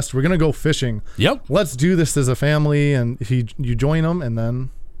this quest, we're gonna go fishing. Yep, let's do this as a family. And you join him, and then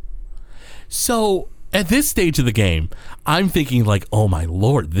so at this stage of the game, I'm thinking like, oh my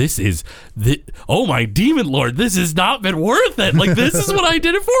lord, oh my Demon Lord, this has not been worth it. Like this is what I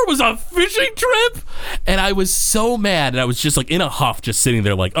did it for, was a fishing trip. And I was so mad, and I was just like in a huff, just sitting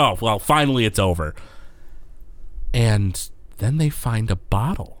there like, oh well, finally it's over. And then they find a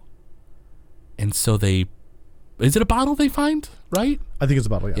bottle. And so is it a bottle they find, right? I think it's a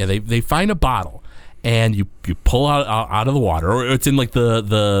bottle, yeah. Yeah, they find a bottle, and you pull out of the water, or it's in like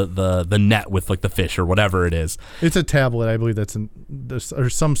the net with like the fish or whatever it is. It's a tablet, I believe, or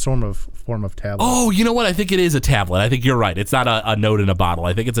some form of tablet. Oh, you know what? I think it is a tablet. I think you're right. It's not a note in a bottle.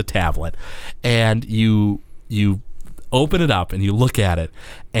 I think it's a tablet. And you open it up and you look at it,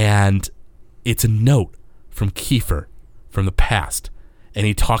 and it's a note from Kiefer from the past. And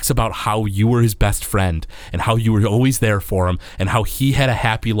he talks about how you were his best friend and how you were always there for him and how he had a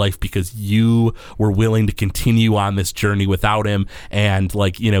happy life because you were willing to continue on this journey without him. And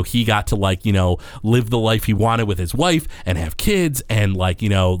like, you know, he got to like, you know, live the life he wanted with his wife and have kids and like, you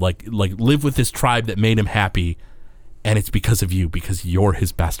know, like live with this tribe that made him happy. And it's because of you, because you're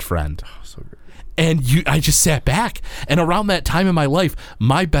his best friend. Oh, so great. And I just sat back, and around that time in my life,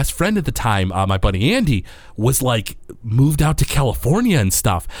 my best friend at the time, my buddy Andy, was like moved out to California and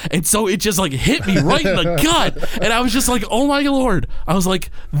stuff. And so it just like hit me right in the gut. And I was just like, oh my Lord. I was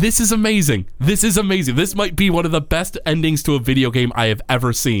like, this is amazing. This is amazing. This might be one of the best endings to a video game I have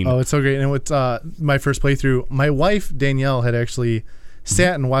ever seen. Oh, it's so great. And with my first playthrough, my wife, Danielle, had actually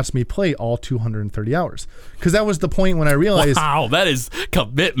sat and watched me play all 230 hours, because that was the point when I realized, wow, that is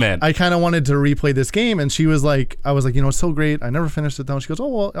commitment. I kind of wanted to replay this game, and she was like, I was like, you know, it's so great, I never finished it though. She goes, oh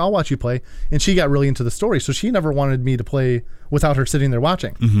well, I'll watch you play. And she got really into the story, so she never wanted me to play without her sitting there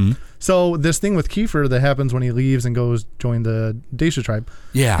watching. So this thing with Kiefer that happens when he leaves and goes join the Dacia tribe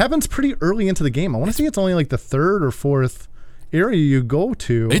happens pretty early into the game. I want to say it's only like the 3rd or 4th area you go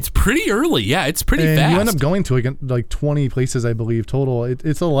to. It's pretty early. Yeah, it's pretty fast. You end up going to like 20 places, I believe, total.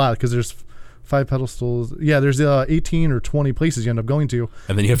 It's a lot, because there's 5 pedestals. Yeah, there's 18 or 20 places you end up going to.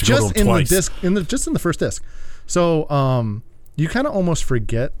 And then you have to go to them twice. Just in the first disc. So you kind of almost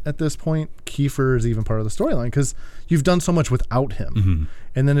forget at this point Kiefer is even part of the storyline, because you've done so much without him.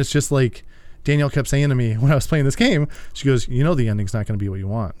 And then it's just like, Danielle kept saying to me when I was playing this game, she goes, you know the ending's not going to be what you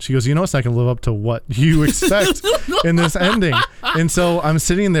want. She goes, you know it's not going to live up to what you expect in this ending. And so I'm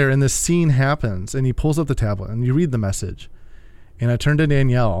sitting there, and this scene happens, and he pulls up the tablet, and you read the message. And I turn to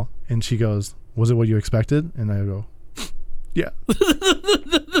Danielle, and she goes, was it what you expected? And I go, yeah.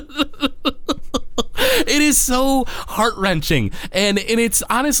 It is so heart-wrenching, and it's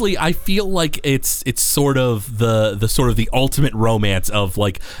honestly, I feel like it's sort of the ultimate romance of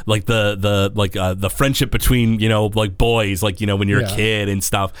the friendship between boys, when you're a kid and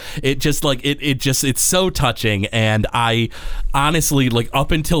stuff. It's so touching, and I honestly,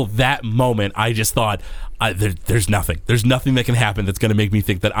 up until that moment, I just thought, there's nothing that can happen that's going to make me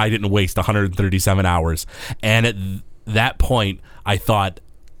think that I didn't waste 137 hours. And at that point, I thought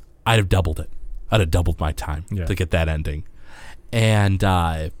I'd have doubled it. I'd have doubled my time to get that ending. And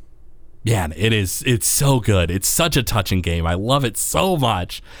it's so good. It's such a touching game. I love it so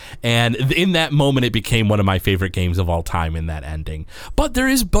much. And in that moment, it became one of my favorite games of all time in that ending. But there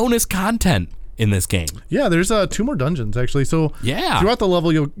is bonus content in this game. Yeah, there's 2 more dungeons actually. So throughout the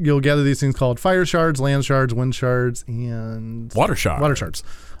level, you'll gather these things called fire shards, land shards, wind shards, and water shards.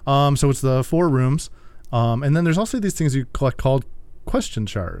 So it's the 4 rooms, and then there's also these things you collect called question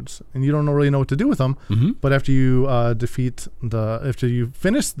shards, and you don't really know what to do with them. Mm-hmm. But after you after you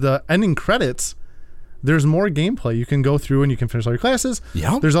finish the ending credits, there's more gameplay. You can go through and you can finish all your classes.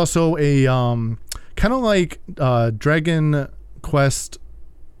 Yeah. There's also a kind of like Dragon Quest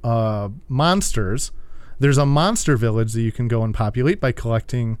monsters. There's a monster village that you can go and populate by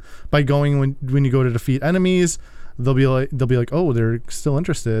going when you go to defeat enemies. They'll be like, oh, they're still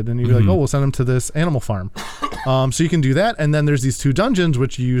interested, and you'll be like, oh, we'll send them to this animal farm. So you can do that, and then there's these 2 dungeons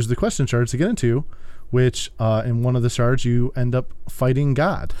which you use the question shards to get into, which in one of the shards you end up fighting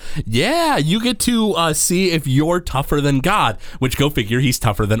God. Yeah, you get to see if you're tougher than God, which, go figure, he's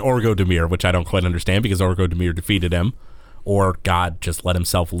tougher than Orgodemir, which I don't quite understand because Orgodemir defeated him. Or God just let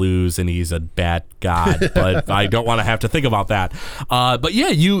himself lose and he's a bad God, but I don't want to have to think about that. But yeah,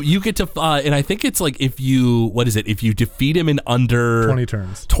 you get to, and I think it's like if you defeat him in under 20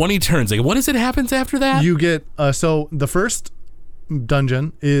 turns. 20 turns. Like, what is it happens after that? You get, so the first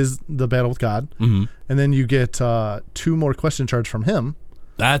dungeon is the battle with God, and then you get 2 more question shards from him.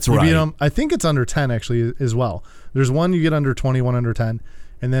 That's you right. Beat him, I think it's under 10 actually as well. There's one you get under 20, one under 10,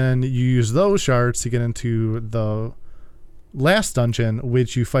 and then you use those shards to get into the last dungeon,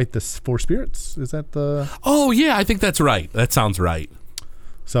 which you fight the 4 spirits. Is that the... Oh, yeah, I think that's right. That sounds right.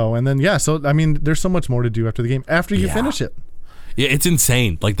 So, and then, I mean, there's so much more to do after the game, after you finish it. Yeah, it's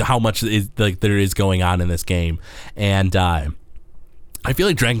insane, how much there is going on in this game. And I feel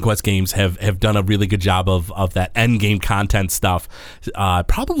like Dragon Quest games have done a really good job of that end game content stuff,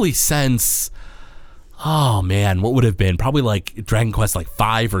 probably since... Oh man, what would have been probably like Dragon Quest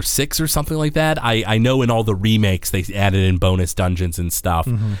 5 or 6 or something like that. I know in all the remakes they added in bonus dungeons and stuff,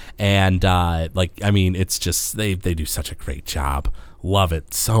 and it's just they do such a great job. Love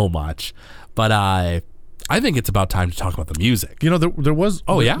it so much. But I think it's about time to talk about the music. There was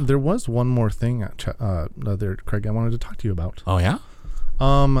there was one more thing there, Craig, I wanted to talk to you about. Oh yeah.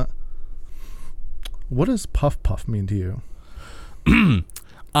 What does puff puff mean to you?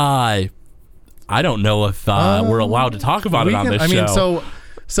 I don't know if we're allowed to talk about it on this show.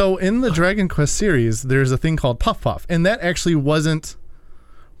 So in the Dragon Quest series, there's a thing called Puff Puff, and that actually wasn't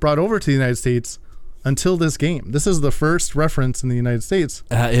brought over to the United States until this game. This is the first reference in the United States.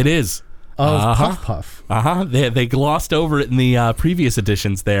 It is. Of Puff Puff. They glossed over it in the previous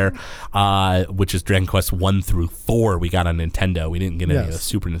editions there, which is Dragon Quest 1 through 4 we got on Nintendo. We didn't get any of the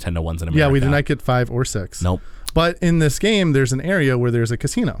Super Nintendo ones in America. Yeah, we did not get 5 or 6. Nope. But in this game, there's an area where there's a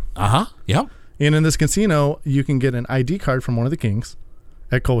casino. Yep. And in this casino, you can get an ID card from one of the kings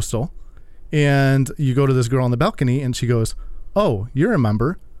at Coastal. And you go to this girl on the balcony, and she goes, oh, you're a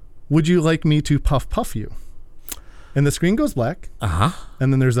member. Would you like me to puff puff you? And the screen goes black.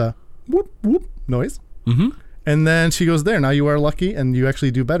 And then there's a whoop whoop noise. And then she goes, there, now you are lucky, and you actually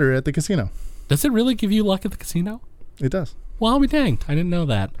do better at the casino. Does it really give you luck at the casino? It does. Well, I'll be danged. I didn't know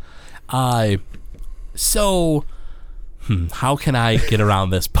that. So... how can I get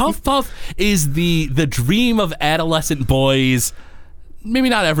around this? Puff Puff is the dream of adolescent boys, maybe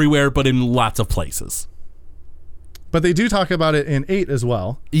not everywhere, but in lots of places. But they do talk about it in 8 as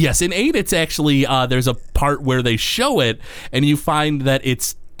well. Yes, in 8 it's actually, there's a part where they show it, and you find that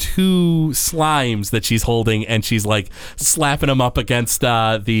it's 2 slimes that she's holding, and she's slapping them up against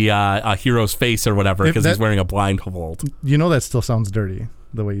the hero's face or whatever because he's wearing a blindfold. That still sounds dirty,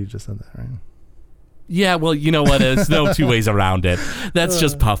 the way you just said that, right? Yeah, well, you know what? There's no 2 ways around it. That's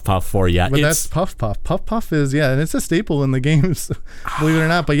just Puff Puff for you. But that's Puff Puff. Puff Puff is, and it's a staple in the games, believe it or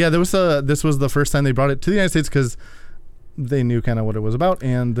not. But yeah, this was the first time they brought it to the United States because they knew kind of what it was about,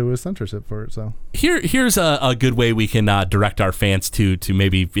 and there was censorship for it. So here's a good way we can direct our fans to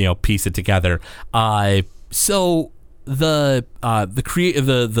maybe piece it together. So the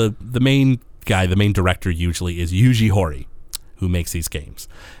main guy, the main director usually is Yuji Horii, who makes these games.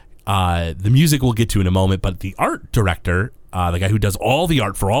 The music we'll get to in a moment, but the art director, the guy who does all the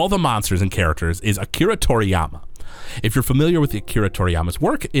art for all the monsters and characters, is Akira Toriyama. If you're familiar with Akira Toriyama's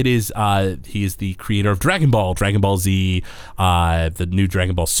work, he is the creator of Dragon Ball, Dragon Ball Z, the new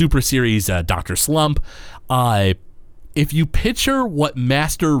Dragon Ball Super series, Dr. Slump. If you picture what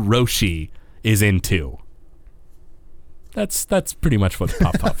Master Roshi is into, that's pretty much what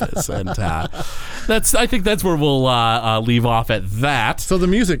Puff Puff is, and I think that's where we'll leave off at that. So the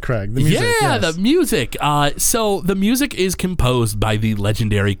music, Craig. The music. Yeah, yes. the music. So the music is composed by the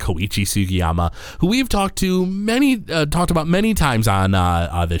legendary Koichi Sugiyama, who we've talked about many times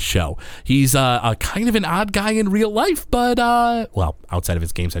on this show. He's a kind of an odd guy in real life, but well, outside of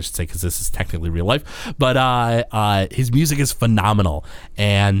his games, I should say, because this is technically real life. But his music is phenomenal,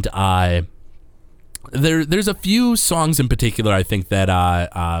 and There's a few songs in particular I think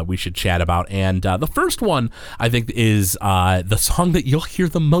that we should chat about, and the first one I think is the song that you'll hear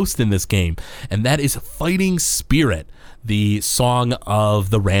the most in this game, and that is Fighting Spirit, the song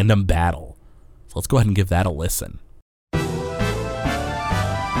of the random battle. So let's go ahead and give that a listen.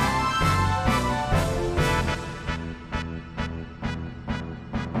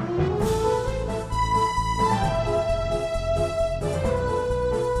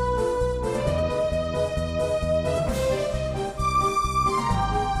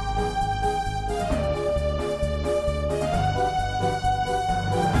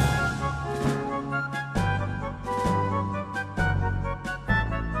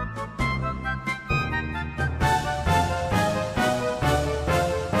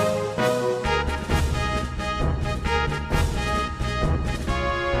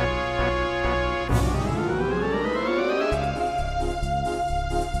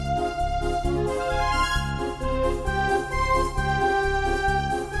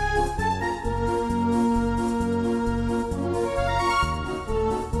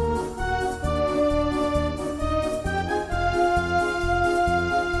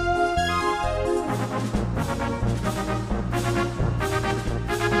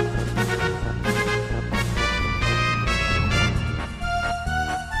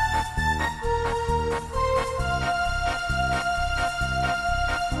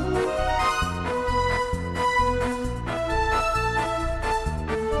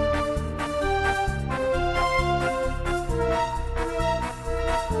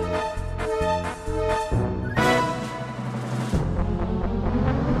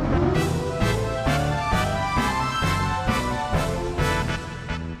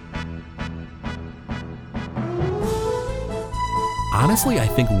 Honestly, I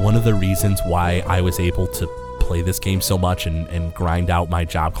think one of the reasons why I was able to play this game so much and grind out my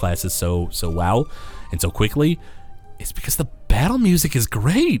job classes so well and so quickly is because the battle music is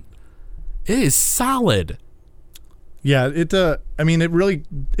great. It is solid. Yeah, I mean,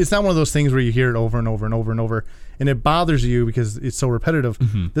 it's not one of those things where you hear it over and over and over and over, and it bothers you because it's so repetitive.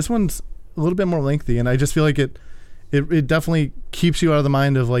 Mm-hmm. This one's a little bit more lengthy, and I just feel like it definitely keeps you out of the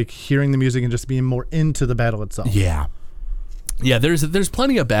mind of like hearing the music and just being more into the battle itself. Yeah. Yeah, there's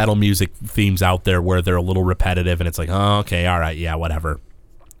plenty of battle music themes out there where they're a little repetitive, and it's like, oh, okay, all right, yeah, whatever.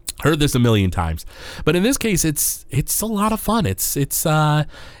 Heard this a million times, but in this case, it's a lot of fun. It's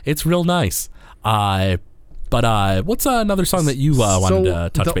real nice. But what's another song that you wanted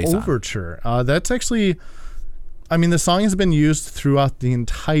to touch base on? The overture. That's actually, I mean, the song has been used throughout the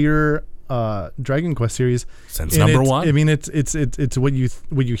entire Dragon Quest series since number one. I mean, it's what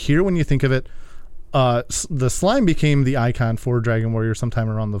you hear when you think of it. The slime became the icon for Dragon Warrior sometime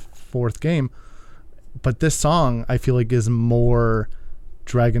around the fourth game, but this song I feel like is more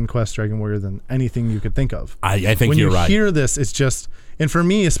Dragon Quest Dragon Warrior than anything you could think of. I think you're right. When you hear this, it's just, and for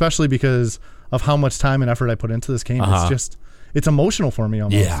me especially because of how much time and effort I put into this game, it's emotional for me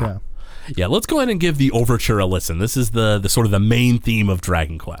almost. Yeah, let's go ahead and give the overture a listen. This is the sort of the main theme of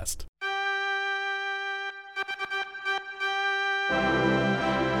Dragon Quest.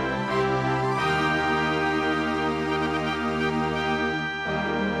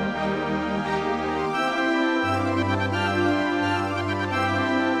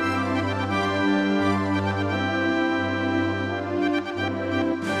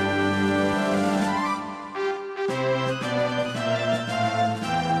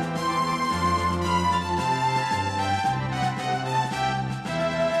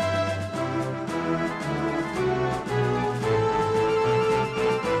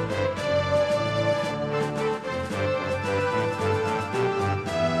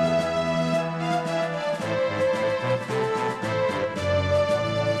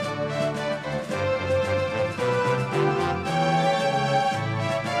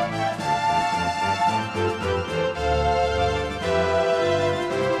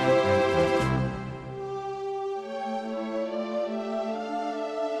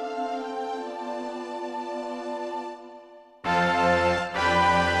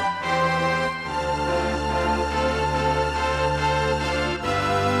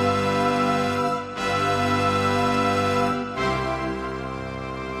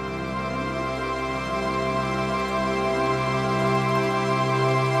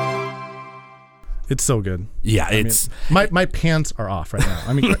 It's so good. Yeah, I mean, my pants are off right now.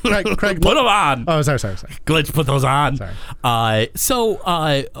 I mean, Craig put them on. Oh, sorry. Glitch, put those on.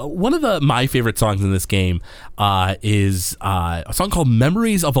 Sorry. One of my favorite songs in this game is a song called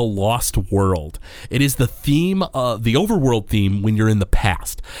 "Memories of a Lost World." It is the theme, the overworld theme when you're in the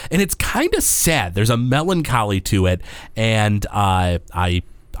past, and it's kind of sad. There's a melancholy to it, and I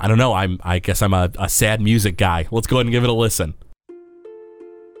don't know. I guess I'm a sad music guy. Let's go ahead and give it a listen.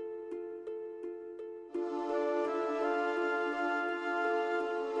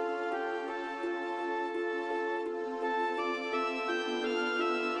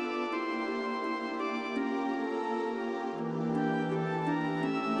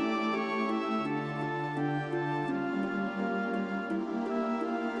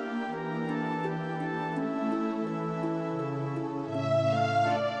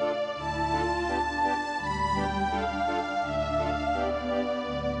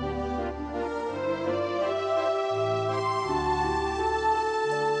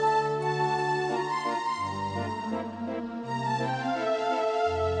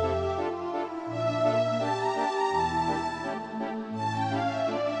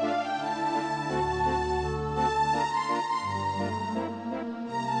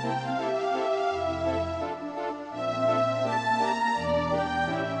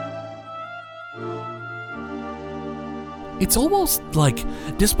 It's almost like,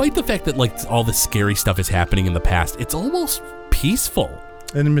 despite the fact that like all the scary stuff is happening in the past, it's almost peaceful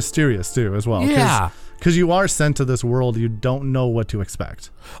and mysterious too, as well. Yeah, because you are sent to this world, you don't know what to expect.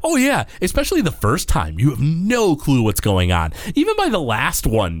 Oh yeah, especially the first time, you have no clue what's going on. Even by the last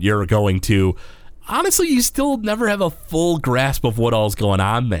one you're going to, honestly, you still never have a full grasp of what all's going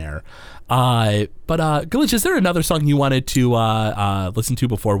on there. But Glitch, is there another song you wanted to listen to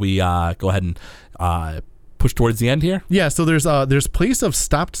before we go ahead and push towards the end here? Yeah, so there's Place of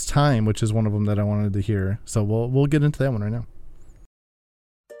Stopped Time, which is one of them that I wanted to hear. So we'll get into that one right now.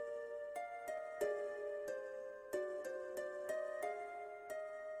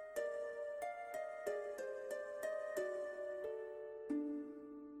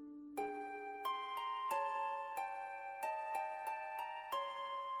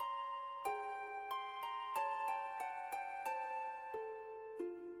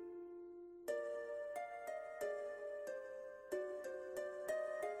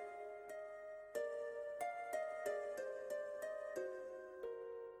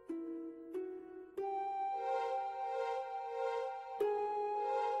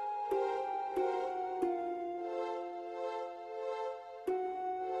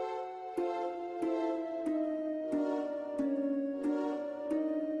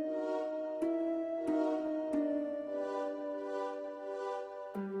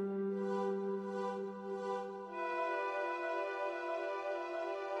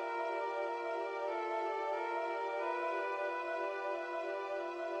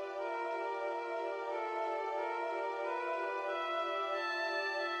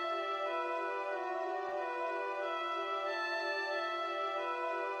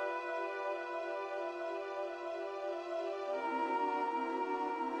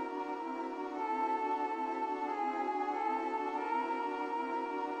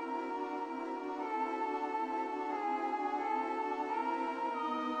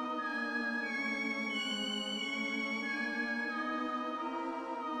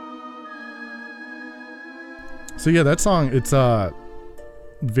 So yeah, that song, it's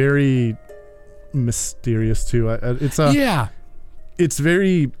very mysterious too. It's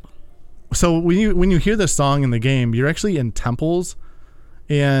very. So when you hear this song in the game, you're actually in temples,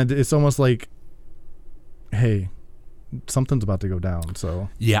 and it's almost like, hey, something's about to go down. So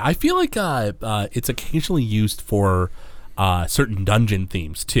yeah, I feel like it's occasionally used for certain dungeon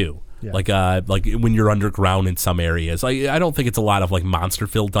themes too. Yeah. Like when you're underground in some areas. I don't think it's a lot of like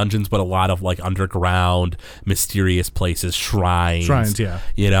monster-filled dungeons, but a lot of like underground, mysterious places, shrines. Yeah.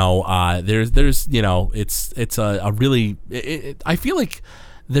 You know, there's you know, it's a really. I feel like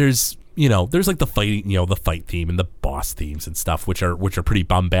there's like the fight theme and the boss themes and stuff, which are pretty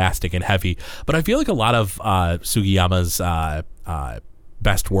bombastic and heavy. But I feel like a lot of Sugiyama's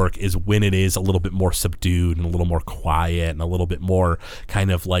best work is when it is a little bit more subdued and a little more quiet and a little bit more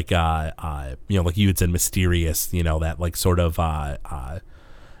kind of like like you had said, mysterious, that like sort of kind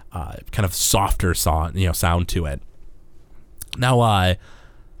of softer sound to it. Now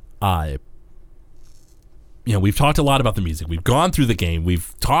we've talked a lot about the music, we've gone through the game,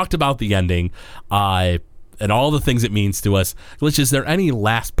 we've talked about the ending and all the things it means to us. Glitch, is there any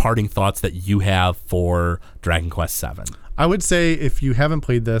last parting thoughts that you have for Dragon Quest VII? I would say if you haven't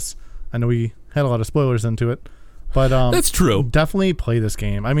played this, I know we had a lot of spoilers into it, But That's true. Definitely play this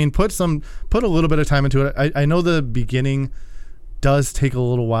game. I mean, put a little bit of time into it. I know the beginning does take a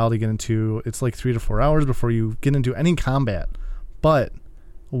little while to get into. It's like 3 to 4 hours before you get into any combat. But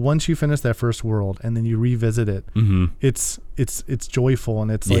once you finish that first world and then you revisit it, it's joyful,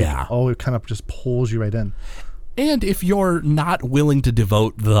 and it's like, it kind of just pulls you right in. And if you're not willing to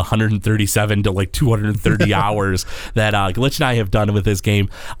devote the 137 to like 230 hours that Glitch and I have done with this game,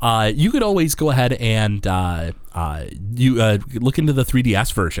 you could always go ahead and look into the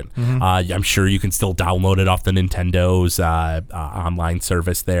 3DS version. I'm sure you can still download it off the Nintendo's online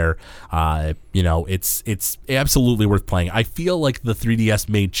service there. It's absolutely worth playing. I feel like the 3DS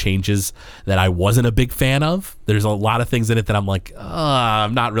made changes that I wasn't a big fan of. There's a lot of things in it that I'm like,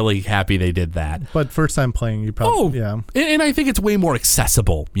 I'm not really happy they did that. But first time playing, you probably and I think it's way more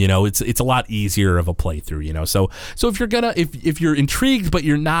accessible. It's a lot easier of a playthrough. So if you're if you're intrigued, but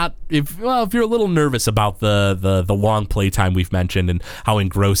you're not, if you're a little nervous about the long playtime we've mentioned and how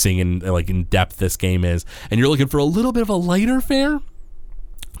engrossing and like in depth this game is, and you're looking for a little bit of a lighter fare,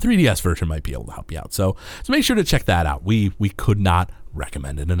 3DS version might be able to help you out. So make sure to check that out. We could not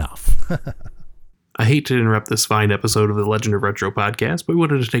recommend it enough. I hate to interrupt this fine episode of the Legend of Retro podcast, but we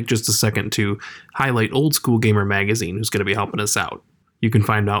wanted to take just a second to highlight Old School Gamer Magazine, who's going to be helping us out. You can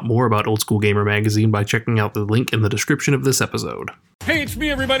find out more about Old School Gamer Magazine by checking out the link in the description of this episode. Hey, it's me,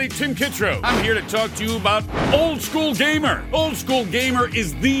 everybody, Tim Kittredge. I'm here to talk to you about Old School Gamer. Old School Gamer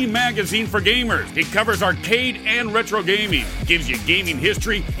is the magazine for gamers. It covers arcade and retro gaming, gives you gaming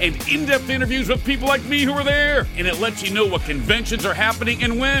history and in-depth interviews with people like me who were there, and it lets you know what conventions are happening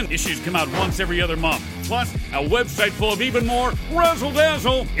and when. Issues come out once every other month. Plus, a website full of even more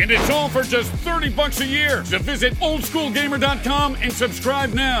razzle-dazzle, and it's all for just $30 a year. So visit oldschoolgamer.com and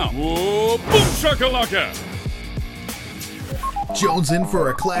subscribe now. Whoa, boom shakalaka! Jones in for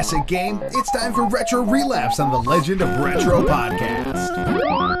a classic game? It's time for Retro Relapse on the Legend of Retro podcast.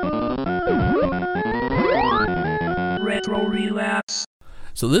 Retro Relapse.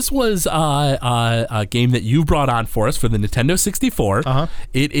 So this was a game that you brought on for us for the Nintendo 64.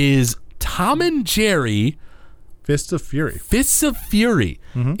 It is Tom and Jerry Fists of Furry. Fists of Fury.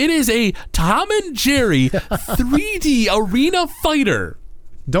 It is a Tom and Jerry 3D arena fighter.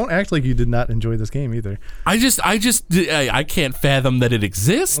 Don't act like you did not enjoy this game either. I can't fathom that it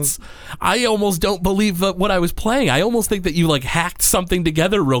exists. I almost don't believe what I was playing. I almost think that you like hacked something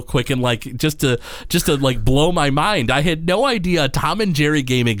together real quick and like just to like blow my mind. I had no idea a Tom and Jerry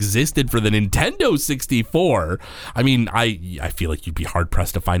game existed for the Nintendo 64. I mean, I feel like you'd be hard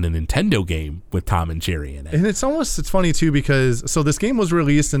pressed to find a Nintendo game with Tom and Jerry in it. And it's funny too, because this game was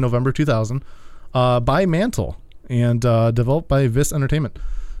released in November 2000 by Mantle and developed by Vis Entertainment.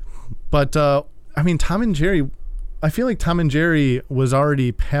 But I mean, Tom and Jerry, I feel like Tom and Jerry was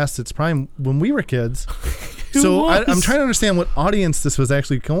already past its prime when we were kids. So I'm trying to understand what audience this was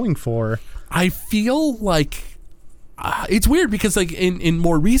actually going for. I feel like it's weird because like in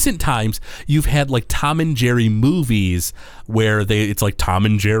more recent times you've had like Tom and Jerry movies where it's like Tom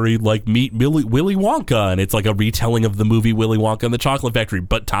and Jerry like meet Willy Wonka, and it's like a retelling of the movie Willy Wonka and the Chocolate Factory,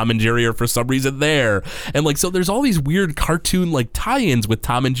 but Tom and Jerry are for some reason there, and like so there's all these weird cartoon like tie-ins with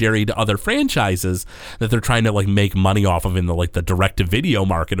Tom and Jerry to other franchises that they're trying to like make money off of in the like the direct-to-video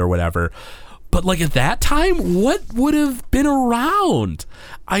market or whatever. But like at that time, what would have been around?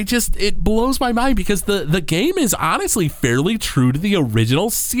 It blows my mind because the game is honestly fairly true to the original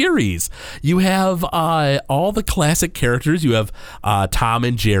series. You have all the classic characters. You have Tom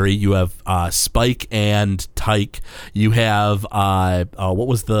and Jerry. You have Spike and Tyke. You have what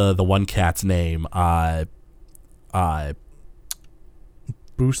was the one cat's name?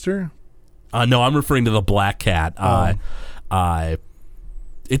 Booster? No, I'm referring to the black cat.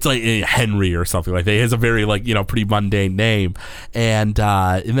 It's like Henry or something like that. He has a very like pretty mundane name, and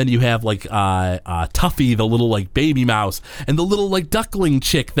then you have like Tuffy, the little like baby mouse, and the little like duckling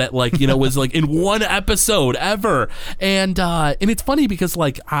chick that like was like in one episode ever, and it's funny because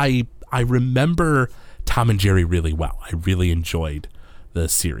like I remember Tom and Jerry really well. I really enjoyed the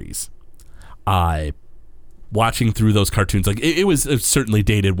series. Watching through those cartoons, like it was certainly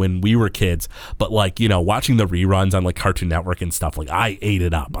dated when we were kids, but like watching the reruns on like Cartoon Network and stuff, like I ate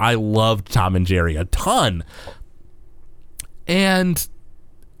it up. I loved Tom and Jerry a ton, and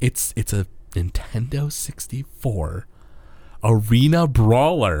it's a Nintendo 64 arena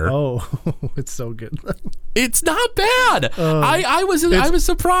brawler. Oh, it's so good. It's not bad. I was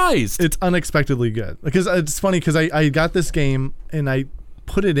surprised. It's unexpectedly good because it's funny because I got this game and I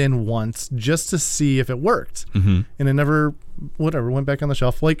put it in once just to see if it worked, and it never went back on the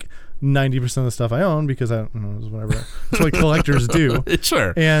shelf like 90% of the stuff I own because I don't know, whatever. It's what collectors do.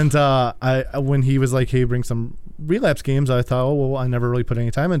 Sure. And when he was like, hey, bring some Relapse games, I thought, oh, well, I never really put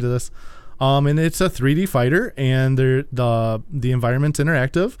any time into this. And it's a 3D fighter, and the environment's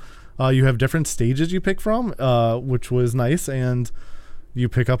interactive. You have different stages you pick from, which was nice, and you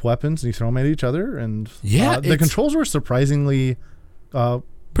pick up weapons and you throw them at each other. And the controls were surprisingly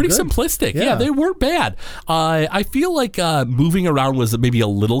pretty good. Simplistic. Yeah, they weren't bad. I feel like moving around was maybe a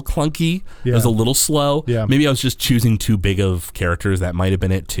little clunky. It was a little slow. Yeah. Maybe I was just choosing too big of characters. That might have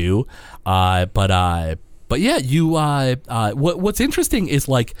been it too. But yeah, you. What's interesting is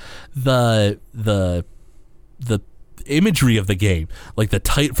like the imagery of the game, like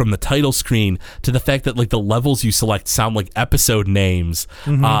from the title screen to the fact that like the levels you select sound like episode names,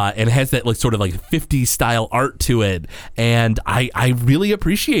 and it has that like sort of like 50s style art to it, and I really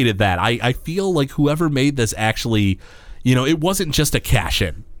appreciated that. I feel like whoever made this actually, it wasn't just a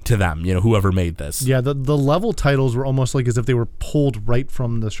cash-in to them, whoever made this. Yeah, the level titles were almost like as if they were pulled right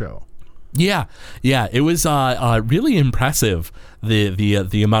from the show. Yeah, it was really impressive,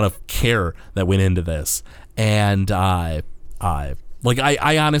 the amount of care that went into this. And I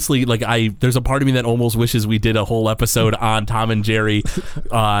honestly, there's a part of me that almost wishes we did a whole episode on Tom and Jerry,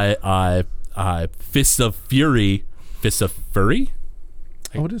 Fists of Furry. Fists of Furry?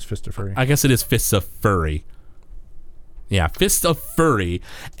 Oh, it is Fist of Furry. I guess it is Fists of Furry. Yeah, Fists of Furry.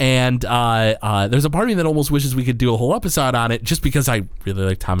 And there's a part of me that almost wishes we could do a whole episode on it, just because I really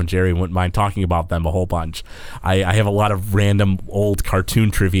like Tom and Jerry and wouldn't mind talking about them a whole bunch. I have a lot of random old cartoon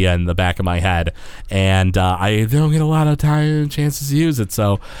trivia in the back of my head, and I don't get a lot of time chances to use it.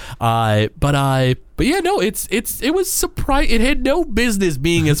 So, but yeah, no, it was surprise. It had no business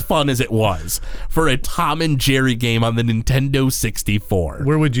being as fun as it was for a Tom and Jerry game on the Nintendo 64.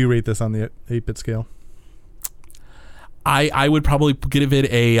 Where would you rate this on the 8-bit scale? I would probably give it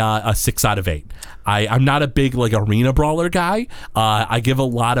a 6 out of 8. I'm not a big arena brawler guy. I give a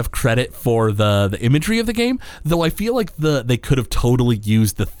lot of credit for the imagery of the game, though I feel like they could have totally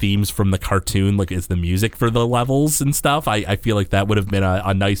used the themes from the cartoon as the music for the levels and stuff. I feel like that would have been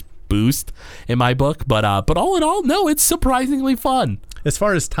a nice boost in my book. But all in all, no, it's surprisingly fun. As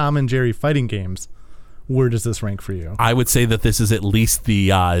far as Tom and Jerry fighting games, where does this rank for you? I would say that this is at least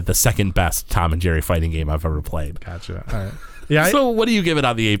the second best Tom and Jerry fighting game I've ever played. Gotcha. All right. Yeah. So what do you give it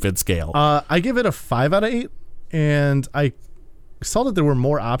on the 8-bit scale? I give it a 5 out of 8, and I saw that there were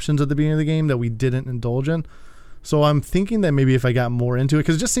more options at the beginning of the game that we didn't indulge in. So I'm thinking that maybe if I got more into it,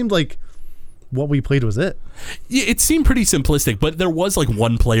 because it just seemed like what we played was it. Yeah, it seemed pretty simplistic, but there was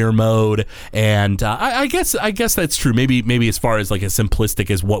one player mode, and I guess that's true. Maybe as far as as simplistic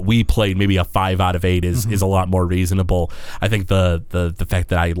as what we played, maybe a 5 out of 8 is a lot more reasonable. I think the fact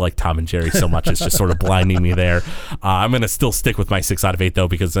that I like Tom and Jerry so much is just sort of blinding me there. I'm gonna still stick with my 6 out of 8 though,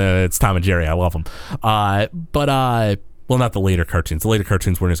 because it's Tom and Jerry. I love them. Well, not the later cartoons. The later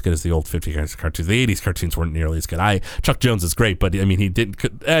cartoons weren't as good as the old 50s cartoons. The 80s cartoons weren't nearly as good. Chuck Jones is great, but I mean, he didn't.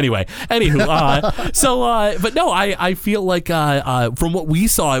 Anyway, but no, I feel like from what we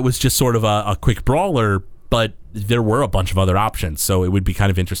saw, it was just sort of a quick brawler, but there were a bunch of other options. So it would be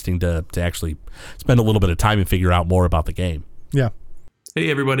kind of interesting to actually spend a little bit of time and figure out more about the game. Yeah. Hey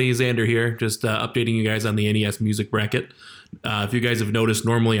everybody, Xander here, just updating you guys on the NES music bracket. If you guys have noticed,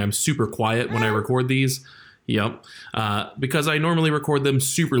 normally I'm super quiet when I record these. Yep, because I normally record them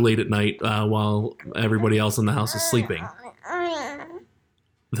super late at night while everybody else in the house is sleeping.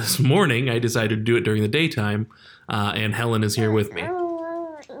 This morning, I decided to do it during the daytime, and Helen is here with me,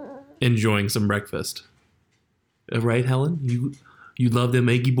 enjoying some breakfast. Right, Helen? You love them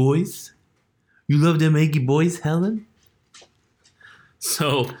eggy boys? You love them eggy boys, Helen?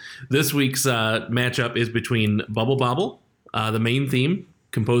 So, this week's matchup is between Bubble Bobble, the main theme,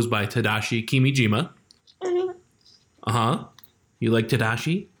 composed by Tadashi Kimijima. You like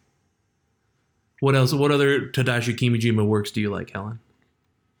Tadashi? What else? What other Tadashi Kimijima works do you like, Helen?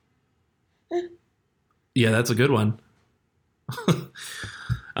 Yeah, that's a good one.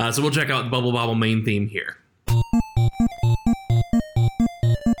 So we'll check out the Bubble Bobble main theme here.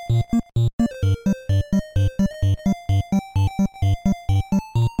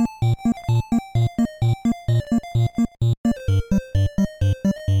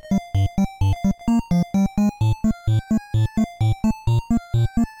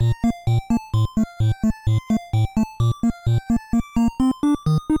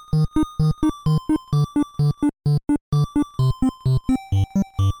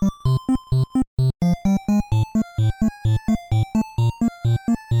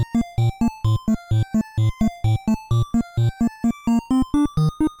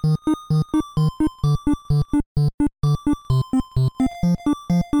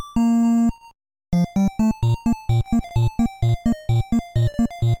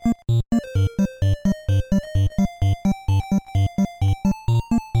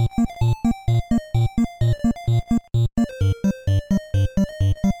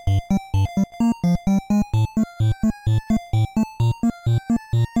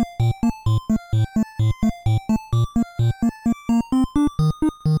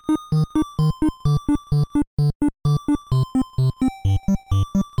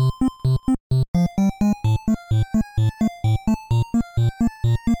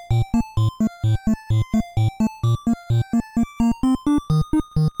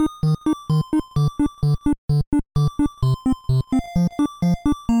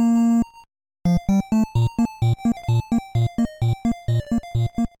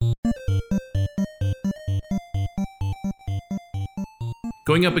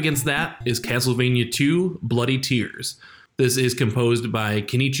 Going up against that is Castlevania 2 Bloody Tears. This is composed by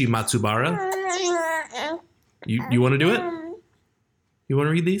Kenichi Matsubara. You want to do it? You want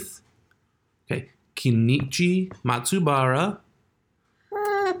to read these? Okay. Kenichi Matsubara.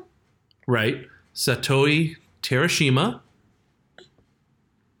 Right. Satoi Terashima.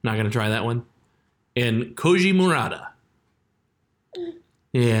 Not going to try that one. And Koji Murata.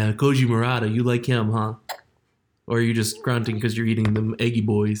 Yeah, Koji Murata. You like him, huh? Or are you just grunting because you're eating them Eggy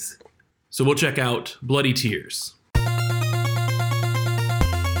Boys? So we'll check out Bloody Tears.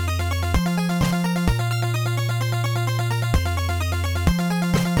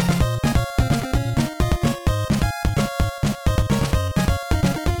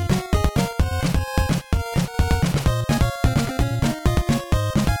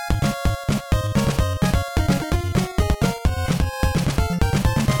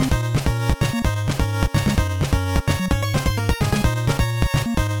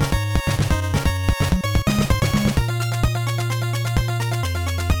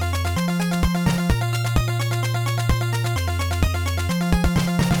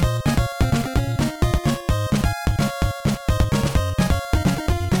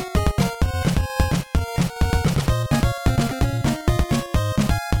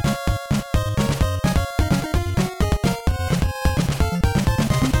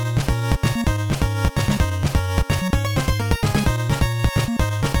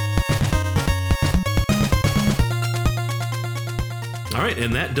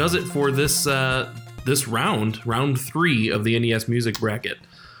 And that does it for this round 3 of the NES Music Bracket.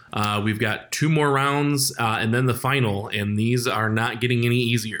 We've got 2 more rounds and then the final, and these are not getting any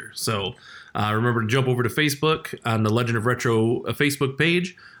easier. So remember to jump over to Facebook on the Legend of Retro Facebook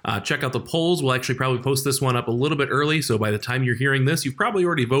page. Check out the polls. We'll actually probably post this one up a little bit early, so by the time you're hearing this, you've probably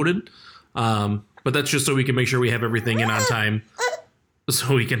already voted. But that's just so we can make sure we have everything in on time,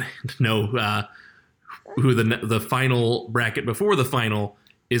 so we can know who the final bracket before the final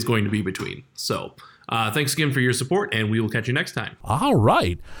is going to be between. So thanks again for your support, and we will catch you next time. All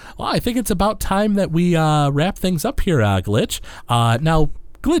right. Well, I think it's about time that we wrap things up here, Glitch. Now,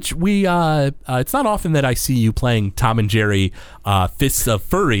 Glitch, it's not often that I see you playing Tom and Jerry Fists of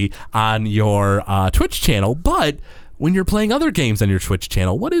Furry on your Twitch channel, but when you're playing other games on your Twitch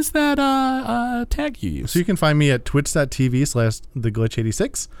channel, what is that tag you use? So you can find me at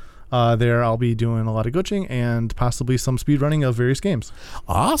twitch.tv/theglitch86. There I'll be doing a lot of glitching and possibly some speedrunning of various games.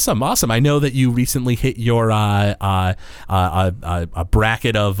 Awesome. I know that you recently hit your a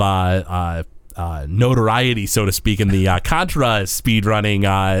bracket of notoriety, so to speak, in the Contra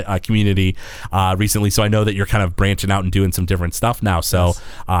speedrunning community recently. So I know that you're kind of branching out and doing some different stuff now. So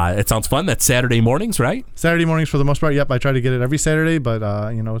it sounds fun. That's Saturday mornings, right? Saturday mornings for the most part. Yep, I try to get it every Saturday, but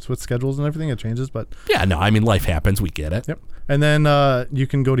it's with schedules and everything. It changes, but yeah, no, I mean, life happens. We get it. Yep. And then you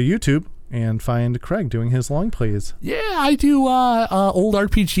can go to YouTube and find Craig doing his long plays. Yeah, I do old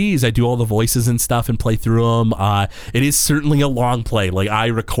RPGs. I do all the voices and stuff and play through them. It is certainly a long play. Like, I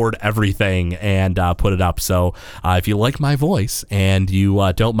record everything and put it up. So if you like my voice and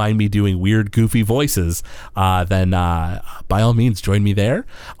you don't mind me doing weird, goofy voices, then by all means, join me there.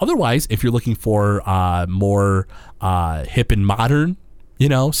 Otherwise, if you're looking for more hip and modern,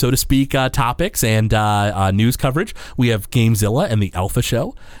 so to speak, topics and news coverage, we have Gamezilla and the Alpha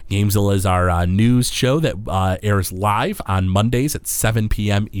Show. Gamezilla is our news show that airs live on Mondays at 7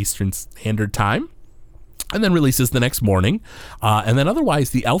 p.m. Eastern Standard Time, and then releases the next morning. And then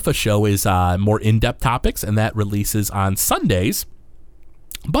otherwise, the Alpha Show is more in-depth topics, and that releases on Sundays.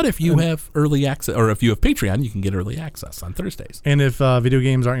 But if you have early access, or if you have Patreon, you can get early access on Thursdays. And if video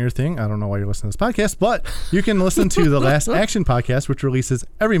games aren't your thing, I don't know why you're listening to this podcast, but you can listen to the Last Action podcast, which releases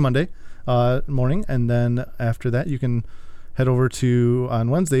every Monday morning. And then after that, you can head over to, on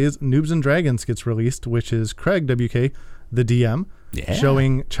Wednesdays, Noobs and Dragons gets released, which is Craig, WK, the DM,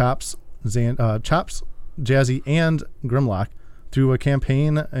 showing Chops, Jazzy, and Grimlock through a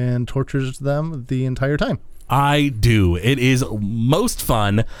campaign and tortures them the entire time. I do. It is most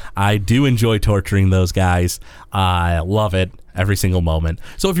fun. I do enjoy torturing those guys. I love it every single moment.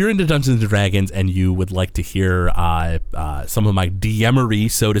 So if you're into Dungeons & Dragons and you would like to hear some of my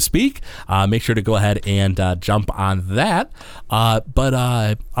DMery, so to speak, make sure to go ahead and jump on that.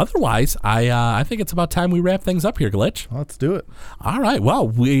 But otherwise, I think it's about time we wrap things up here, Glitch. Let's do it. All right. Well,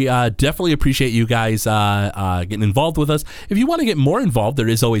 we definitely appreciate you guys getting involved with us. If you want to get more involved, there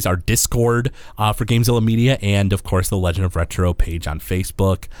is always our Discord for Gamezilla Media and, of course, the Legend of Retro page on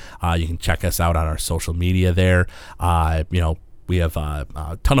Facebook. You can check us out on our social media there. We have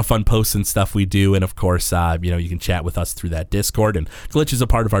a ton of fun posts and stuff we do. And, of course, you can chat with us through that Discord. And Glitch is a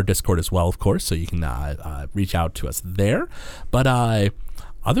part of our Discord as well, of course, so you can reach out to us there. But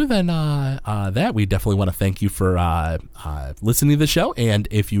other than that, we definitely want to thank you for listening to the show. And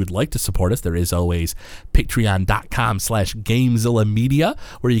if you would like to support us, there is always patreon.com/GameZillaMedia,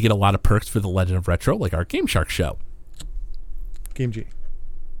 where you get a lot of perks for the Legend of Retro, like our Game Shark show. Game G.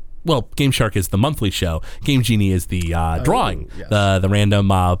 Well, Game Shark is the monthly show. Game Genie is the drawing, yes. the random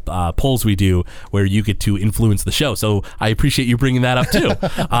polls we do where you get to influence the show. So I appreciate you bringing that up too.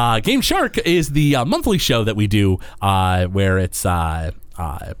 Game Shark is the monthly show that we do where it's if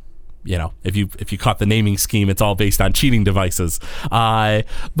you caught the naming scheme, it's all based on cheating devices. But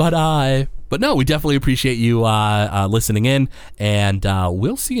no, we definitely appreciate you listening in, and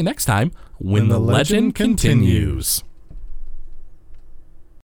we'll see you next time when the legend continues.